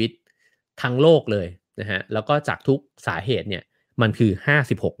สียชีวิตทั้งโลกเลยนะฮะแล้วก็จากทุกสาเหตุเนี่ยมันคือ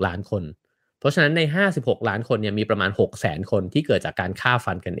56 ล้านคน เพราะฉะนั้นใน56ล้านคนเนี่ยมีประมาณ 600,000 คนที่เกิดจากการฆ่า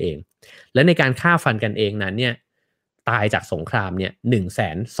ฟันกันเองและในการฆ่าฟันกันเองนั้นเนี่ยตายจากสงครามเนี่ย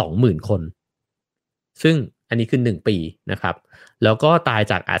 120,000 คนซึ่งอันนี้คือ1ปีนะครับแล้วก็ตาย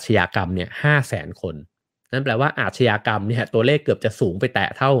จากอาชญากรรมเนี่ย 500,000 คนนั่นแปลว่าอาชญากรรมเนี่ยตัวเลขเกือบจะสูงไปแตะ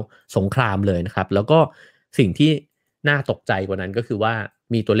เท่าสงครามเลยนะครับแล้วก็สิ่งที่น่าตกใจกว่านั้นก็คือว่า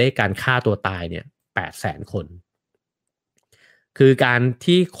มีตัวเลขการฆ่าตัวตายเนี่ย 800,000 คนคือการ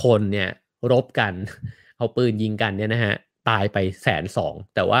ที่คนเนี่ยรบกันเอาปืนยิงกันเนี่ยนะฮะตายไป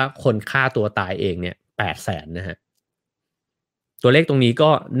120,000แต่ว่าคนฆ่าตัวตายเองเนี่ย800,000นะฮะตัวเลขตรงนี้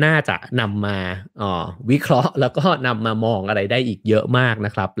ก็น่าจะนำมาวิเคราะห์แล้วก็นำมามองอะไรได้อีกเยอะมากน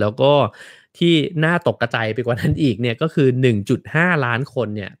ะครับแล้วก็ที่น่าตกกระจายไปกว่านั้นอีกเนี่ยก็คือ 1.5 ล้านคน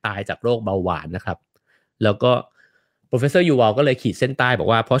เนี่ยตายจากโรคเบาหวานนะครับแล้วก็ Professor Yuval ก็เลยขีดเส้นใต้บอก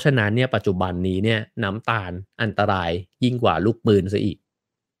ว่าเพราะฉะนั้นเนี่ยปัจจุบันนี้เนี่ยน้ำตาลอันตรายยิ่งกว่าลูกปืนซะอีก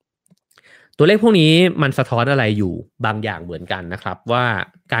ตัวเลขพวกนี้มันสะท้อนอะไรอยู่บางอย่างเหมือนกันนะครับว่า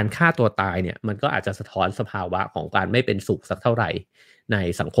การฆ่าตัวตายเนี่ยมันก็อาจจะสะท้อนสภาวะของการไม่เป็นสุขสักเท่าไหร่ใน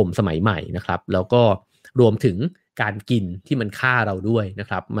สังคมสมัยใหม่นะครับแล้วก็รวมถึงการกินที่มันฆ่าเราด้วยนะ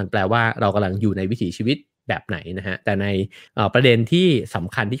ครับมันแปลว่าเรากำลังอยู่ในวิถีชีวิตแบบไหนนะฮะแต่ในประเด็นที่ส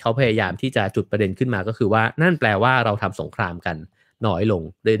ำคัญที่เขาพยายามที่จะจุดประเด็นขึ้นมาก็คือว่านั่นแปลว่าเราทำสงครามกันน้อยลง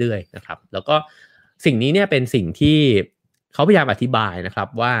เรื่อยๆนะครับแล้วก็สิ่งนี้เนี่ยเป็นสิ่งที่เขาพยายามอธิบายนะครับ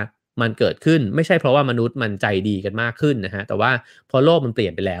ว่ามันเกิดขึ้นไม่ใช่เพราะว่ามนุษย์มันใจดีกันมากขึ้นนะฮะแต่ว่าพอโลกมันเปลี่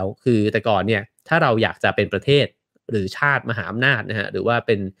ยนไปแล้วคือแต่ก่อนเนี่ยถ้าเราอยากจะเป็นประเทศหรือชาติมหาอำนาจนะฮะหรือว่าเ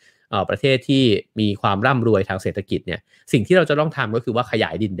ป็นประเทศที่มีความร่ำรวยทางเศรษฐกิจเนี่ยสิ่งที่เราจะต้องทำก็คือว่าขยา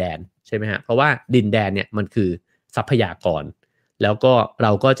ยดินแดนใช่ไหมฮะเพราะว่าดินแดนเนี่ยมันคือทรัพยากรแล้วก็เร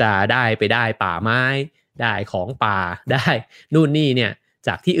าก็จะได้ป่าไม้ได้ของป่าได้นู่นนี่เนี่ยจ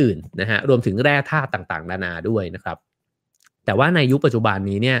ากที่อื่นนะฮะรวมถึงแร่ธาตุต่างๆนานาด้วยนะครับแต่ว่าในยุคปัจจุบัน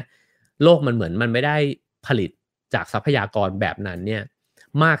นี้เนี่ยโลกมันเหมือนมันไม่ได้ผลิตจากทรัพยากรแบบนั้นเนี่ย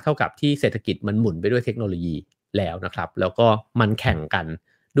มากเท่ากับที่เศรษฐกิจมันหมุนไปด้วยเทคโนโลยีแล้วนะครับแล้วก็มันแข่งกัน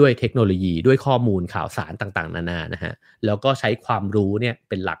ด้วยเทคโนโลยีด้วยข้อมูลข่าวสารต่างๆนานานะฮะแล้วก็ใช้ความรู้เนี่ย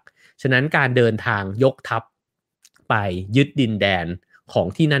เป็นหลักฉะนั้นการเดินทางยกทัพไปยึดดินแดนของ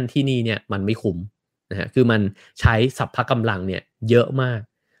ที่นั่นที่นี่เนี่ยมันไม่คุ้มนะฮะคือมันใช้สรรพกำลังเนี่ยเยอะมาก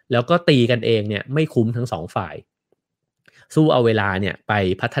แล้วก็ตีกันเองเนี่ยไม่คุ้มทั้งสองฝ่ายสู้เอาเวลาเนี่ยไป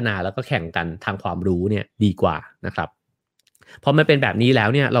พัฒนาแล้วก็แข่งกันทางความรู้เนี่ยดีกว่านะครับพอมันเป็นแบบนี้แล้ว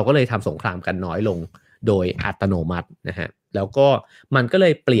เนี่ยเราก็เลยทำสงครามกันน้อยลงโดยอัตโนมัตินะฮะแล้วก็มันก็เล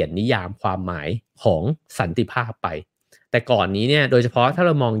ยเปลี่ยนนิยามความหมายของสันติภาพไปแต่ก่อนนี้เนี่ยโดยเฉพาะถ้าเร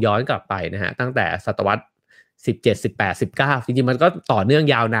ามองย้อนกลับไปนะฮะตั้งแต่ศตวรรษ17 18 19จริงๆมันก็ต่อเนื่อง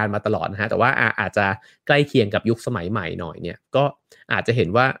ยาวนานมาตลอดนะฮะแต่ว่าอาจจะใกล้เคียงกับยุคสมัยใหม่หน่อยเนี่ยก็อาจจะเห็น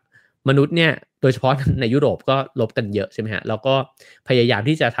ว่ามนุษย์เนี่ยโดยเฉพาะในยุโรปก็ลบกันเยอะใช่ไหมฮะแล้วก็พยายาม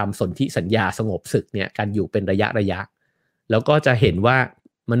ที่จะทำสนธิสัญญาสงบศึกเนี่ยกันอยู่เป็นระยะแล้วก็จะเห็นว่า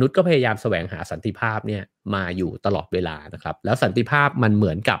มนุษย์ก็พยายามแสวงหาสันติภาพเนี่ยมาอยู่ตลอดเวลานะครับแล้วสันติภาพมันเห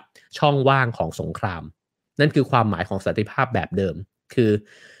มือนกับช่องว่างของสงครามนั่นคือความหมายของสันติภาพแบบเดิมคือ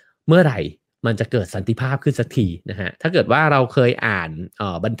เมื่อไหร่มันจะเกิดสันติภาพขึ้นสักทีนะฮะถ้าเกิดว่าเราเคยอ่าน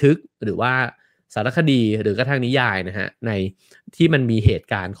บันทึกหรือว่าสารคดีหรือกระทั่งนิยายนะฮะในที่มันมีเหตุ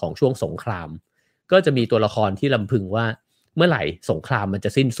การณ์ของช่วงสงครามก็จะมีตัวละครที่ลำพึงว่าเมื่อไหร่สงครามมันจะ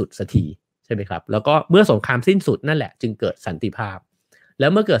สิ้นสุดสักทีใช่ไหมครับแล้วก็เมื่อสงครามสิ้นสุดนั่นแหละจึงเกิดสันติภาพแล้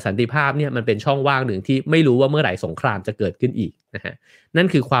วเมื่อเกิดสันติภาพเนี่ยมันเป็นช่องว่างหนึ่งที่ไม่รู้ว่าเมื่อไหร่สงครามจะเกิดขึ้นอีกนะฮะนั่น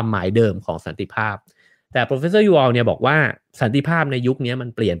คือความหมายเดิมของสันติภาพแต่ Professor Yuval เนี่ยบอกว่าสันติภาพในยุคนี้มัน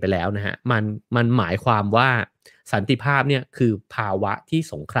เปลี่ยนไปแล้วนะฮะมันหมายความว่าสันติภาพเนี่ยคือภาวะที่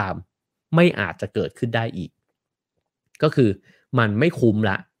สงครามไม่อาจจะเกิดขึ้นได้อีกก็คือมันไม่คุ้ม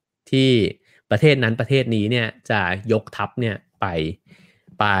ละที่ประเทศนั้นประเทศนี้เนี่ยจะยกทัพเนี่ยไป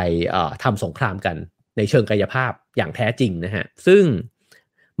ทำสงครามกันในเชิงกายภาพอย่างแท้จริงนะฮะซึ่ง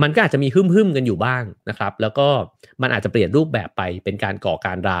มันก็อาจจะมีฮึ่มๆกันอยู่บ้างนะครับแล้วก็มันอาจจะเปลี่ยนรูปแบบไปเป็นการก่อก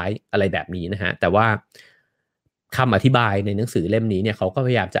ารร้ายอะไรแบบนี้นะฮะแต่ว่าคำอธิบายในหนังสือเล่มนี้เนี่ยเขาก็พ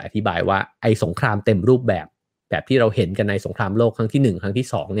ยายามจะอธิบายว่าไอ้สงครามเต็มรูปแบบที่เราเห็นกันในสงครามโลกครั้งที่1ครั้งที่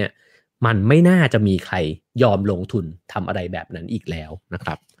2เนี่ยมันไม่น่าจะมีใครยอมลงทุนทำอะไรแบบนั้นอีกแล้วนะค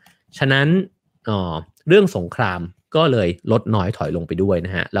รับฉะนั้นเรื่องสงครามก็เลยลดน้อยถอยลงไปด้วยน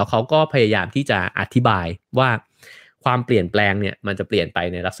ะฮะแล้วเขาก็พยายามที่จะอธิบายว่าความเปลี่ยนแปลงเนี่ยมันจะเปลี่ยนไป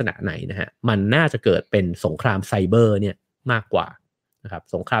ในลักษณะไหนนะฮะมันน่าจะเกิดเป็นสงครามไซเบอร์เนี่ยมากกว่านะครับ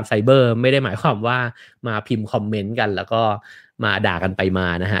สงครามไซเบอร์ไม่ได้หมายความว่ามาพิมพ์คอมเมนต์กันแล้วก็มาด่ากันไปมา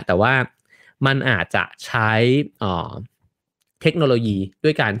นะฮะแต่ว่ามันอาจจะใช้เทคโนโลยีด้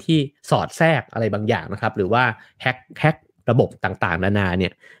วยการที่สอดแทรกอะไรบางอย่างนะครับหรือว่าแฮกระบบต่างๆนานาเนี่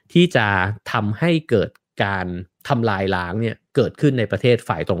ยที่จะทำให้เกิดการ ทำลายล้างเนี่ยเกิดขึ้นในประเทศ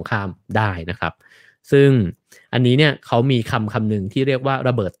ฝ่ายตรงข้ามได้นะครับซึ่งอันนี้เนี่ยเขามีคำหนึ่งที่เรียกว่าร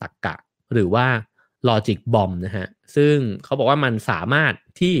ะเบิดตรรกะหรือว่า logic bomb นะฮะซึ่งเขาบอกว่ามันสามารถ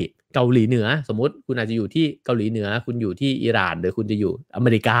ที่เกาหลีเหนือสมมุติคุณอาจจะอยู่ที่เกาหลีเหนือคุณอยู่ที่อิหร่านหรือคุณจะอยู่อเม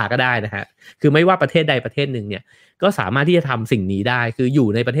ริกาก็ได้นะฮะคือไม่ว่าประเทศใดประเทศหนึ่งเนี่ยก็สามารถที่จะทำสิ่งนี้ได้คืออยู่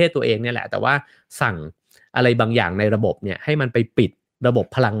ในประเทศตัวเองเนี่ยแหละแต่ว่าสั่งอะไรบางอย่างในระบบเนี่ยให้มันไปปิดระบบ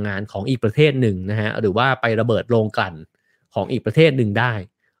พลังงานของอีกประเทศหนึ่งนะฮะหรือว่าไประเบิดโรงกลั่นของอีกประเทศหนึ่งได้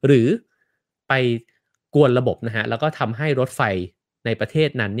หรือไปกวนระบบนะฮะแล้วก็ทำให้รถไฟในประเทศ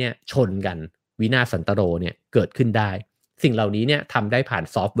นั้นเนี่ยชนกันวินาศสันตโรเนี่ยเกิดขึ้นได้สิ่งเหล่านี้เนี่ยทำได้ผ่าน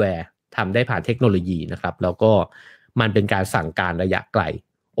ซอฟต์แวร์ทำได้ผ่านเทคโนโลยีนะครับแล้วก็มันเป็นการสั่งการระยะไกล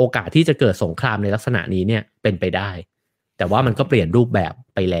โอกาสที่จะเกิดสงครามในลักษณะนี้เนี่ยเป็นไปได้แต่ว่ามันก็เปลี่ยนรูปแบบ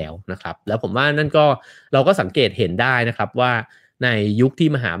ไปแล้วนะครับแล้วผมว่านั่นก็เราก็สังเกตเห็นได้นะครับว่าในยุคที่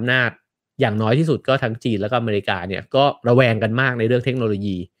มหาอำนาจอย่างน้อยที่สุดก็ทั้งจีนแล้วก็อเมริกาเนี่ยก็ระแวงกันมากในเรื่องเทคโนโล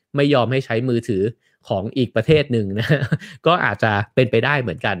ยีไม่ยอมให้ใช้มือถือของอีกประเทศหนึ่งนะ ก็อาจจะเป็นไปได้เห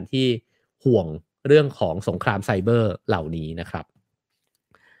มือนกันที่ห่วงเรื่องของสงครามไซเบอร์เหล่านี้นะครับ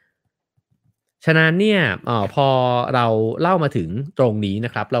ฉะนั้นเนี่ยพอเราเล่ามาถึงตรงนี้น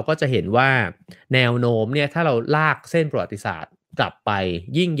ะครับเราก็จะเห็นว่าแนวโน้มเนี่ยถ้าเราลากเส้นประวัติศาสตร์กลับไป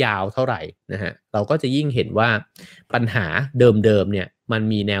ยิ่งยาวเท่าไหร่นะฮะเราก็จะยิ่งเห็นว่าปัญหาเดิมๆเนี่ยมัน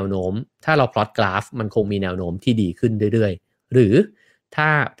มีแนวโน้มถ้าเราพลอตกราฟมันคงมีแนวโน้มที่ดีขึ้นเรื่อยๆหรือถ้า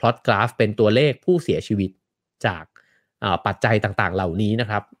พลอตกราฟเป็นตัวเลขผู้เสียชีวิตจากปัจจัยต่างๆเหล่านี้นะ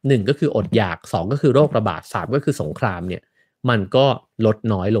ครับ1ก็คืออดอยาก2ก็คือโรคระบาด3ก็คือสงครามเนี่ยมันก็ลด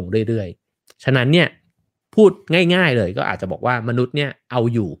น้อยลงเรื่อยๆฉะนั้นเนี่ยพูดง่ายๆเลยก็อาจจะบอกว่ามนุษย์เนี่ยเอา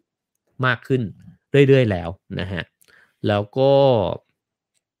อยู่มากขึ้นเรื่อยๆแล้วนะฮะแล้วก็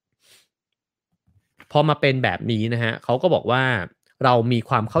พอมาเป็นแบบนี้นะฮะเขาก็บอกว่าเรามี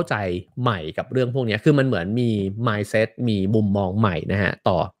ความเข้าใจใหม่กับเรื่องพวกนี้คือมันเหมือนมี mindset มีมุมมองใหม่นะฮะ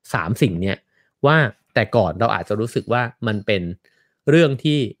ต่อ3สิ่งเนี้ยว่าแต่ก่อนเราอาจจะรู้สึกว่ามันเป็นเรื่อง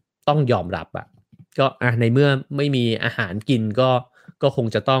ที่ต้องยอมรับอะก็ในเมื่อไม่มีอาหารกินก็คง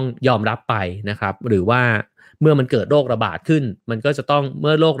จะต้องยอมรับไปนะครับหรือว่าเมื่อมันเกิดโรคระบาดขึ้นมันก็จะต้องเ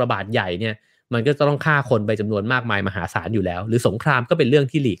มื่อโรคระบาดใหญ่เนี่ยมันก็จะต้องฆ่าคนไปจำนวนมากมายมหาศาลอยู่แล้วหรือสงครามก็เป็นเรื่อง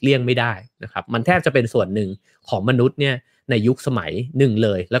ที่หลีกเลี่ยงไม่ได้นะครับมันแทบจะเป็นส่วนหนึ่งของมนุษย์เนี่ยในยุคสมัยหนึ่งเล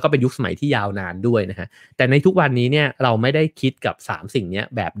ยแล้วก็เป็นยุคสมัยที่ยาวนานด้วยนะฮะแต่ในทุกวันนี้เนี่ยเราไม่ได้คิดกับ3สิ่งนี้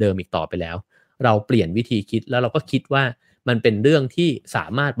แบบเดิมอีกต่อไปแล้วเราเปลี่ยนวิธีคิดแล้วเราก็คิดว่ามันเป็นเรื่องที่สา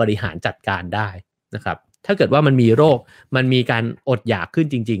มารถบริหารจัดการได้นะครับถ้าเกิดว่ามันมีโรคมันมีการอดอยากขึ้น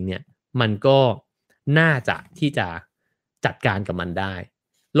จริงๆเนี่ยมันก็น่าจะที่จะจัดการกับมันได้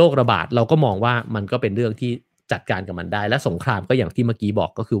โรคระบาดเราก็มองว่ามันก็เป็นเรื่องที่จัดการกับมันได้และสงครามก็อย่างที่เมื่อกี้บอ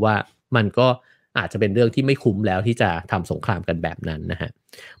กก็คือว่ามันก็อาจจะเป็นเรื่องที่ไม่คุ้มแล้วที่จะทำสงครามกันแบบนั้นนะฮะ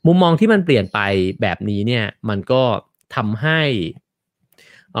มุมมองที่มันเปลี่ยนไปแบบนี้เนี่ยมันก็ทำให้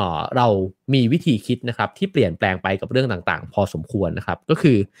เรามีวิธีคิดนะครับที่เปลี่ยนแปลงไปกับเรื่องต่างๆพอสมควรนะครับก็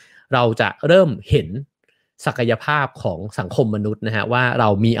คือเราจะเริ่มเห็นศักยภาพของสังคมมนุษย์นะฮะว่าเรา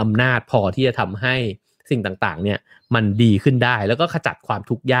มีอำนาจพอที่จะทำให้สิ่งต่างๆเนี่ยมันดีขึ้นได้แล้วก็ขจัดความ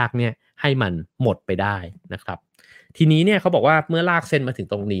ทุกข์ยากเนี่ยให้มันหมดไปได้นะครับทีนี้เนี่ยเขาบอกว่าเมื่อลากเส้นมาถึง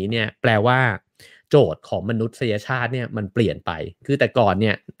ตรงนี้เนี่ยแปลว่าโจทย์ของมนุษยชาติเนี่ยมันเปลี่ยนไปคือแต่ก่อนเ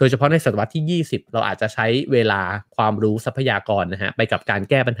นี่ยโดยเฉพาะในศตวรรษที่20เราอาจจะใช้เวลาความรู้ทรัพยากรนะฮะไปกับการ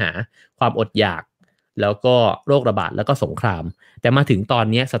แก้ปัญหาความอดอยากแล้วก็โรคระบาดแล้วก็สงครามแต่มาถึงตอน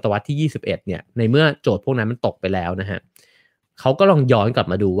นี้ศตวรรษที่21เนี่ยในเมื่อโจทย์พวกนั้นมันตกไปแล้วนะฮะเขาก็ลองย้อนกลับ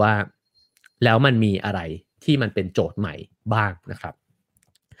มาดูว่าแล้วมันมีอะไรที่มันเป็นโจทย์ใหม่บ้างนะครับ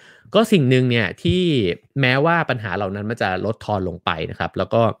ก็สิ่งหนึ่งเนี่ยที่แม้ว่าปัญหาเหล่านั้นมันจะลดทอนลงไปนะครับแล้ว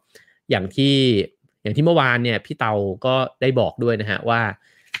ก็อย่างที่เมื่อวานเนี่ยพี่เตาก็ได้บอกด้วยนะฮะว่า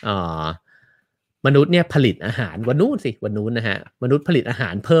มนุษย์เนี่ยผลิตอาหารวันนู้นนะฮะมนุษย์ผลิตอาหา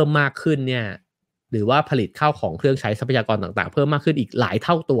รเพิ่มมากขึ้นเนี่ยหรือว่าผลิตข้าวของเครื่องใช้ทรัพยากรต่างๆเพิ่มมากขึ้นอีกหลายเ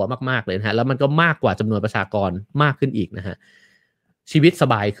ท่าตัวมากๆเลยนะฮะแล้วมันก็มากกว่าจำนวนประชากรมากขึ้นอีกนะฮะชีวิตส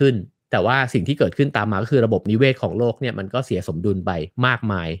บายขึ้นแต่ว่าสิ่งที่เกิดขึ้นตามมาก็คือระบบนิเวศของโลกเนี่ยมันก็เสียสมดุลไปมาก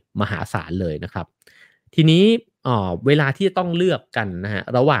มายมหาศาลเลยนะครับทีนี้เวลาที่ต้องเลือกกันนะฮะ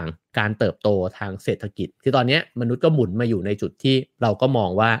ระหว่างการเติบโตทางเศรษฐกิจคือตอนนี้มนุษย์ก็หมุนมาอยู่ในจุดที่เราก็มอง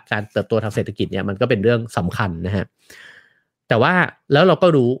ว่าการเติบโตทางเศรษฐกิจเนี่ยมันก็เป็นเรื่องสำคัญนะฮะแต่ว่าแล้วเราก็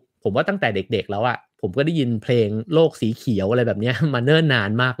รู้ผมว่าตั้งแต่เด็กๆแล้วอะผมก็ได้ยินเพลงโลกสีเขียวอะไรแบบนี้มาเนิ่นนา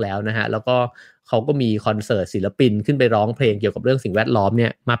นมากแล้วนะฮะแล้วก็เขาก็มีคอนเสิร์ตศิลปินขึ้นไปร้องเพลงเกี่ยวกับเรื่องสิ่งแวดล้อมเนี่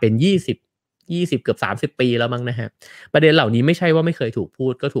ยมาเป็น20เกือบ30ปีแล้วมั้งนะฮะประเด็นเหล่านี้ไม่ใช่ว่าไม่เคยถูกพู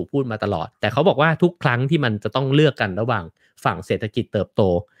ดก็ถูกพูดมาตลอดแต่เขาบอกว่าทุกครั้งที่มันจะต้องเลือกกันระหว่างฝั่งเศรษฐกิจเติบโต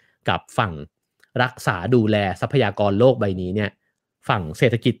กับฝั่งรักษาดูแลทรัพยากรโลกใบนี้เนี่ยฝั่งเศร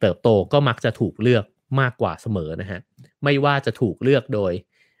ษฐกิจเติบโตก็มักจะถูกเลือก มากกว่าเสมอนะฮะไม่ว่าจะถูกเลือกโดย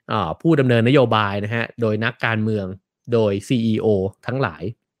ผู้ดำเนินนโยบายนะฮะโดยนักการเมืองโดย CEO ทั้งหลาย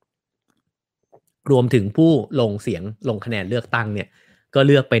รวมถึงผู้ลงเสียงลงคะแนนเลือกตั้งเนี่ยก็เ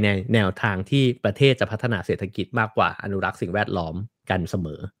ลือกไปในแนวทางที่ประเทศจะพัฒนาเศรษฐกิจมากกว่าอนุรักษ์สิ่งแวดล้อมกันเสม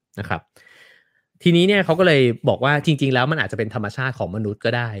อนะครับทีนี้เนี่ยเขาก็เลยบอกว่าจริงๆแล้วมันอาจจะเป็นธรรมชาติของมนุษย์ก็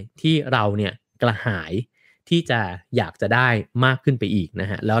ได้ที่เราเนี่ยกระหายที่จะอยากจะได้มากขึ้นไปอีกนะ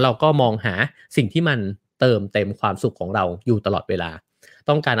ฮะแล้วเราก็มองหาสิ่งที่มันเติมเต็มความสุขของเราอยู่ตลอดเวลา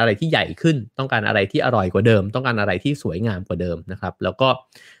ต้องการอะไรที่ใหญ่ขึ้นต้องการอะไรที่อร่อยกว่าเดิมต้องการอะไรที่สวยงามกว่าเดิมนะครับแล้วก็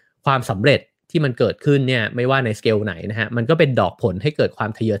ความสำเร็จที่มันเกิดขึ้นเนี่ยไม่ว่าในสเกลไหนนะฮะมันก็เป็นดอกผลให้เกิดความ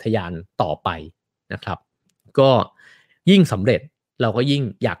ทะเยอทะยานต่อไปนะครับก็ยิ่งสำเร็จเราก็ยิ่ง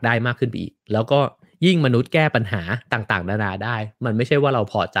อยากได้มากขึ้นไปอีกแล้วก็ยิ่งมนุษย์แก้ปัญหาต่างๆนานาได้มันไม่ใช่ว่าเรา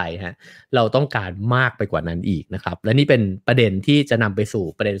พอใจฮะเราต้องการมากไปกว่านั้นอีกนะครับและนี่เป็นประเด็นที่จะนำไปสู่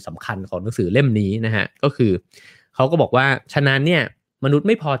ประเด็นสำคัญของหนังสือเล่มนี้นะฮะก็คือเขาก็บอกว่าฉะนั้นเนี่ยมนุษย์ไ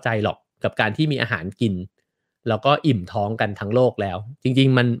ม่พอใจหรอกกับการที่มีอาหารกินแล้วก็อิ่มท้องกันทั้งโลกแล้วจริง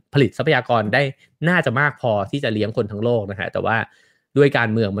ๆมันผลิตทรัพยากรได้น่าจะมากพอที่จะเลี้ยงคนทั้งโลกนะฮะแต่ว่าด้วยการ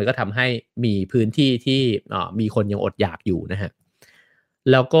เมืองมันก็ทำให้มีพื้นที่ที่มีคนยังอดอยากอยู่นะฮะ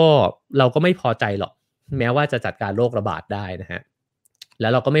แล้วก็เราก็ไม่พอใจหรอกแม้ว่าจะจัดการโรคระบาดได้นะฮะแล้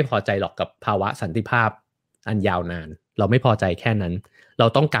วเราก็ไม่พอใจหรอกกับภาวะสันติภาพอันยาวนานเราไม่พอใจแค่นั้นเรา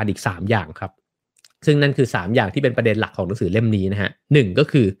ต้องการอีก3อย่างครับซึ่งนั่นคือ3อย่างที่เป็นประเด็นหลักของหนังสือเล่มนี้นะฮะ1ก็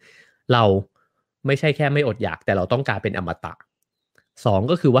คือเราไม่ใช่แค่ไม่อดอยากแต่เราต้องการเป็นอมตะ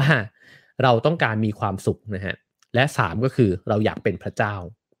2ก็คือว่าเราต้องการมีความสุขนะฮะและ3ก็คือเราอยากเป็นพระเจ้า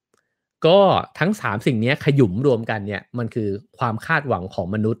ก็ทั้ง3สิ่งนี้ขยุมรวมกันเนี่ยมันคือความคาดหวังของ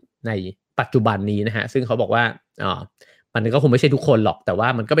มนุษย์ในปัจจุบันนี้นะฮะซึ่งเขาบอกว่ามันก็คงไม่ใช่ทุกคนหรอกแต่ว่า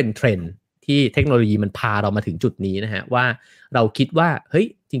มันก็เป็นเทรนด์ที่เทคโนโลยีมันพาเรามาถึงจุดนี้นะฮะว่าเราคิดว่าเฮ้ย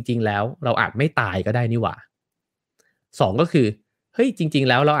จริงๆแล้วเราอาจไม่ตายก็ได้นี่หว่า2ก็คือเฮ้ยจริงๆ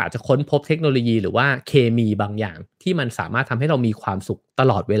แล้วเราอาจจะค้นพบเทคโนโลยีหรือว่าเคมีบางอย่างที่มันสามารถทำให้เรามีความสุขต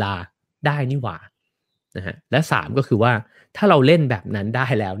ลอดเวลาได้นี่หว่านะฮะและ3ก็คือว่าถ้าเราเล่นแบบนั้นได้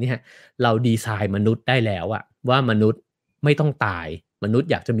แล้วเนี่ยเราดีไซน์มนุษย์ได้แล้วอะว่ามนุษย์ไม่ต้องตายมนุษย์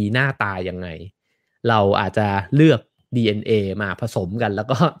อยากจะมีหน้าตายังไงเราอาจจะเลือก DNA มาผสมกันแล้ว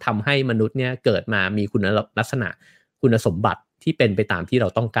ก็ทำให้มนุษย์เนี่ยเกิดมามีคุณลักษณะคุณสมบัติที่เป็นไปตามที่เรา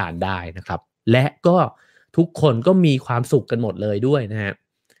ต้องการได้นะครับและก็ทุกคนก็มีความสุขกันหมดเลยด้วยนะฮะ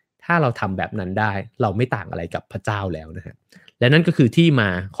ถ้าเราทำแบบนั้นได้เราไม่ต่างอะไรกับพระเจ้าแล้วนะฮะและนั่นก็คือที่มา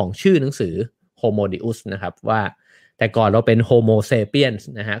ของชื่อหนังสือ Homo Deus นะครับว่าแต่ก่อนเราเป็น Homo sapiens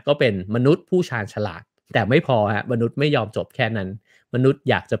นะฮะก็เป็นมนุษย์ผู้ชาญฉลาดแต่ไม่พอฮะมนุษย์ไม่ยอมจบแค่นั้นมนุษย์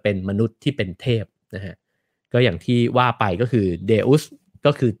อยากจะเป็นมนุษย์ที่เป็นเทพนะฮะก็อย่างที่ว่าไปก็คือ Deus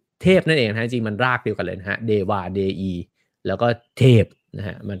ก็คือเทพนั่นเองนะจริงมันรากเดียวกันเลยนะฮะ Deva Dei แล้วก็เทพนะฮ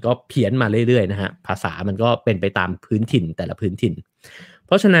ะมันก็เพี้ยนมาเรื่อยๆนะฮะภาษามันก็เป็นไปตามพื้นถิ่นแต่ละพื้นถิ่นเ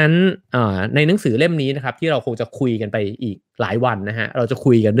พราะฉะนั้นในหนังสือเล่มนี้นะครับที่เราคงจะคุยกันไปอีกหลายวันนะฮะเราจะ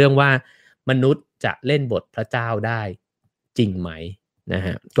คุยกันเรื่องว่ามนุษย์จะเล่นบทพระเจ้าได้จริงไหมนะฮ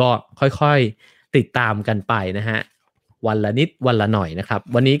ะก็ค่อยๆติดตามกันไปนะฮะวันละนิดวันละหน่อยนะครับ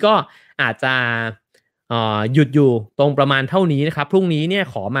วันนี้ก็อาจจะหยุดอยู่ตรงประมาณเท่านี้นะครับพรุ่งนี้เนี่ย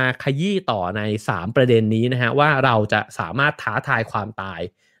ขอมาขยี้ต่อใน3ประเด็นนี้นะฮะว่าเราจะสามารถท้าทายความตาย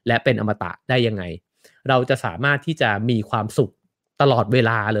และเป็นอมตะได้ยังไงเราจะสามารถที่จะมีความสุขตลอดเว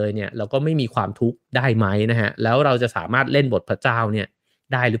ลาเลยเนี่ยเราก็ไม่มีความทุกข์ได้ไหมนะฮะแล้วเราจะสามารถเล่นบทพระเจ้าเนี่ย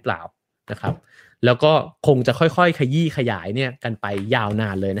ได้หรือเปล่านะครับแล้วก็คงจะค่อยๆขยี้ขยายเนี่ยกันไปยาวนา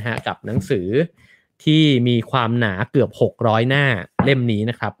นเลยนะฮะกับหนังสือที่มีความหนาเกือบ600หน้าเล่มนี้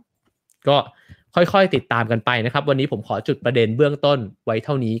นะครับก็ค่อยๆติดตามกันไปนะครับวันนี้ผมขอจุดประเด็นเบื้องต้นไว้เ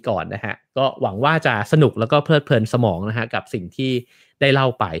ท่านี้ก่อนนะฮะก็หวังว่าจะสนุกแล้วก็เพลิดเพลินสมองนะฮะกับสิ่งที่ได้เล่า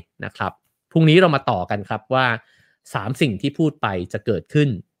ไปนะครับพรุ่งนี้เรามาต่อกันครับว่า3สิ่งที่พูดไปจะเกิดขึ้น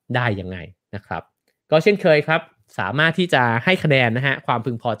ได้ยังไงนะครับก็เช่นเคยครับสามารถที่จะให้คะแนนนะฮะความ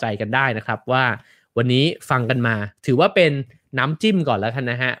พึงพอใจกันได้นะครับว่าวันนี้ฟังกันมาถือว่าเป็นน้ำจิ้มก่อนแล้วกัน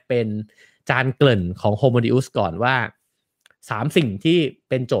นะฮะเป็นจานเกริ่นของ Homo Deus ก่อนว่า3สิ่งที่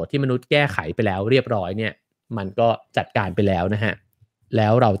เป็นโจทย์ที่มนุษย์แก้ไขไปแล้วเรียบร้อยเนี่ยมันก็จัดการไปแล้วนะฮะแล้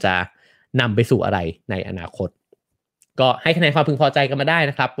วเราจะนำไปสู่อะไรในอนาคตก็ให้คะแนนความพึงพอใจกันมาได้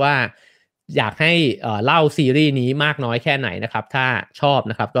นะครับว่าอยากให้เล่าซีรีส์นี้มากน้อยแค่ไหนนะครับถ้าชอบ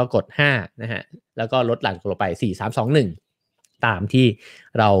นะครับก็กด5นะฮะแล้วก็ลดหลั่นลงไป4 3 2 1ตามที่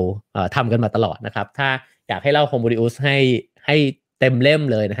เราทำกันมาตลอดนะครับถ้าอยากให้เล่า Homo Deus ให้เต็มเล่ม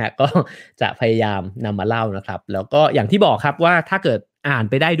เลยนะฮะก็จะพยายามนำมาเล่านะครับแล้วก็อย่างที่บอกครับว่าถ้าเกิดอ่าน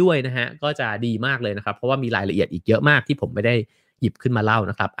ไปได้ด้วยนะฮะก็จะดีมากเลยนะครับเพราะว่ามีรายละเอียดอีกเยอะมากที่ผมไม่ได้หยิบขึ้นมาเล่า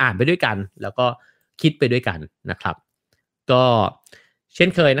นะครับอ่านไปด้วยกันแล้วก็คิดไปด้วยกันนะครับก็ เช่น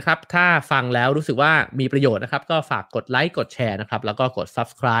เคยนะครับถ้าฟังแล้วรู้สึกว่ามีประโยชน์นะครับก็ฝากกดไลค์กดแชร์นะครับแล้วก็กด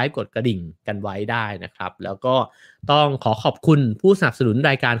Subscribe กดกระดิ่งกันไว้ได้นะครับแล้วก็ต้องขอบคุณผู้สนับสนุน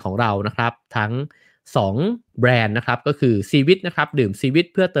รายการของเรานะครับทั้ง2แบรนด์นะครับก็คือซีวิตนะครับดื่มซีวิต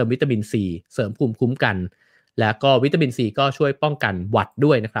เพื่อเติมวิตามินซีเสริมภูมิคุ้มกันแล้วก็วิตามินซีก็ช่วยป้องกันหวัด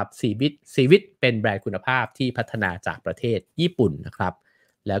ด้วยนะครับซีวิตเป็นแบรนด์คุณภาพที่พัฒนาจากประเทศญี่ปุ่นนะครับ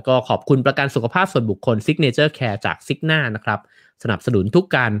แล้วก็ขอบคุณประกันสุขภาพส่วนบุคคล Signature Care จาก Cigna นะครับสนับสนุนทุก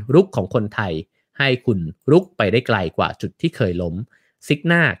การรุกของคนไทยให้คุณรุกไปได้ไกลกว่าจุดที่เคยล้ม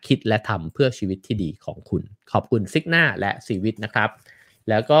Cigna คิดและทำเพื่อชีวิตที่ดีของคุณขอบคุณ Cigna และซีวิตนะครับ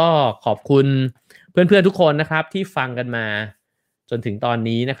แล้วก็ขอบคุณเพื่อนๆทุกคนนะครับที่ฟังกันมาจนถึงตอน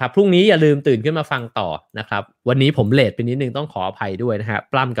นี้นะครับพรุ่งนี้อย่าลืมตื่นขึ้นมาฟังต่อนะครับวันนี้ผมเลทไปนิดนึงต้องขออภัยด้วยนะฮะ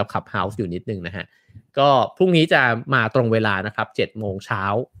ปล้ำกับ Clubhouse อยู่นิดนึงนะฮะก็พรุ่งนี้จะมาตรงเวลานะครับ 7 โมงเช้า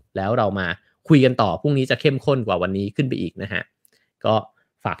แล้วเรามาคุยกันต่อพรุ่งนี้จะเข้มข้นกว่าวันนี้ขึ้นไปอีกนะฮะก็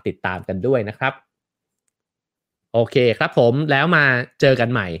ฝากติดตามกันด้วยนะครับโอเคครับผมแล้วมาเจอกัน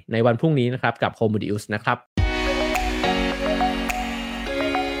ใหม่ในวันพรุ่งนี้นะครับกับ Homo Deus นะครับ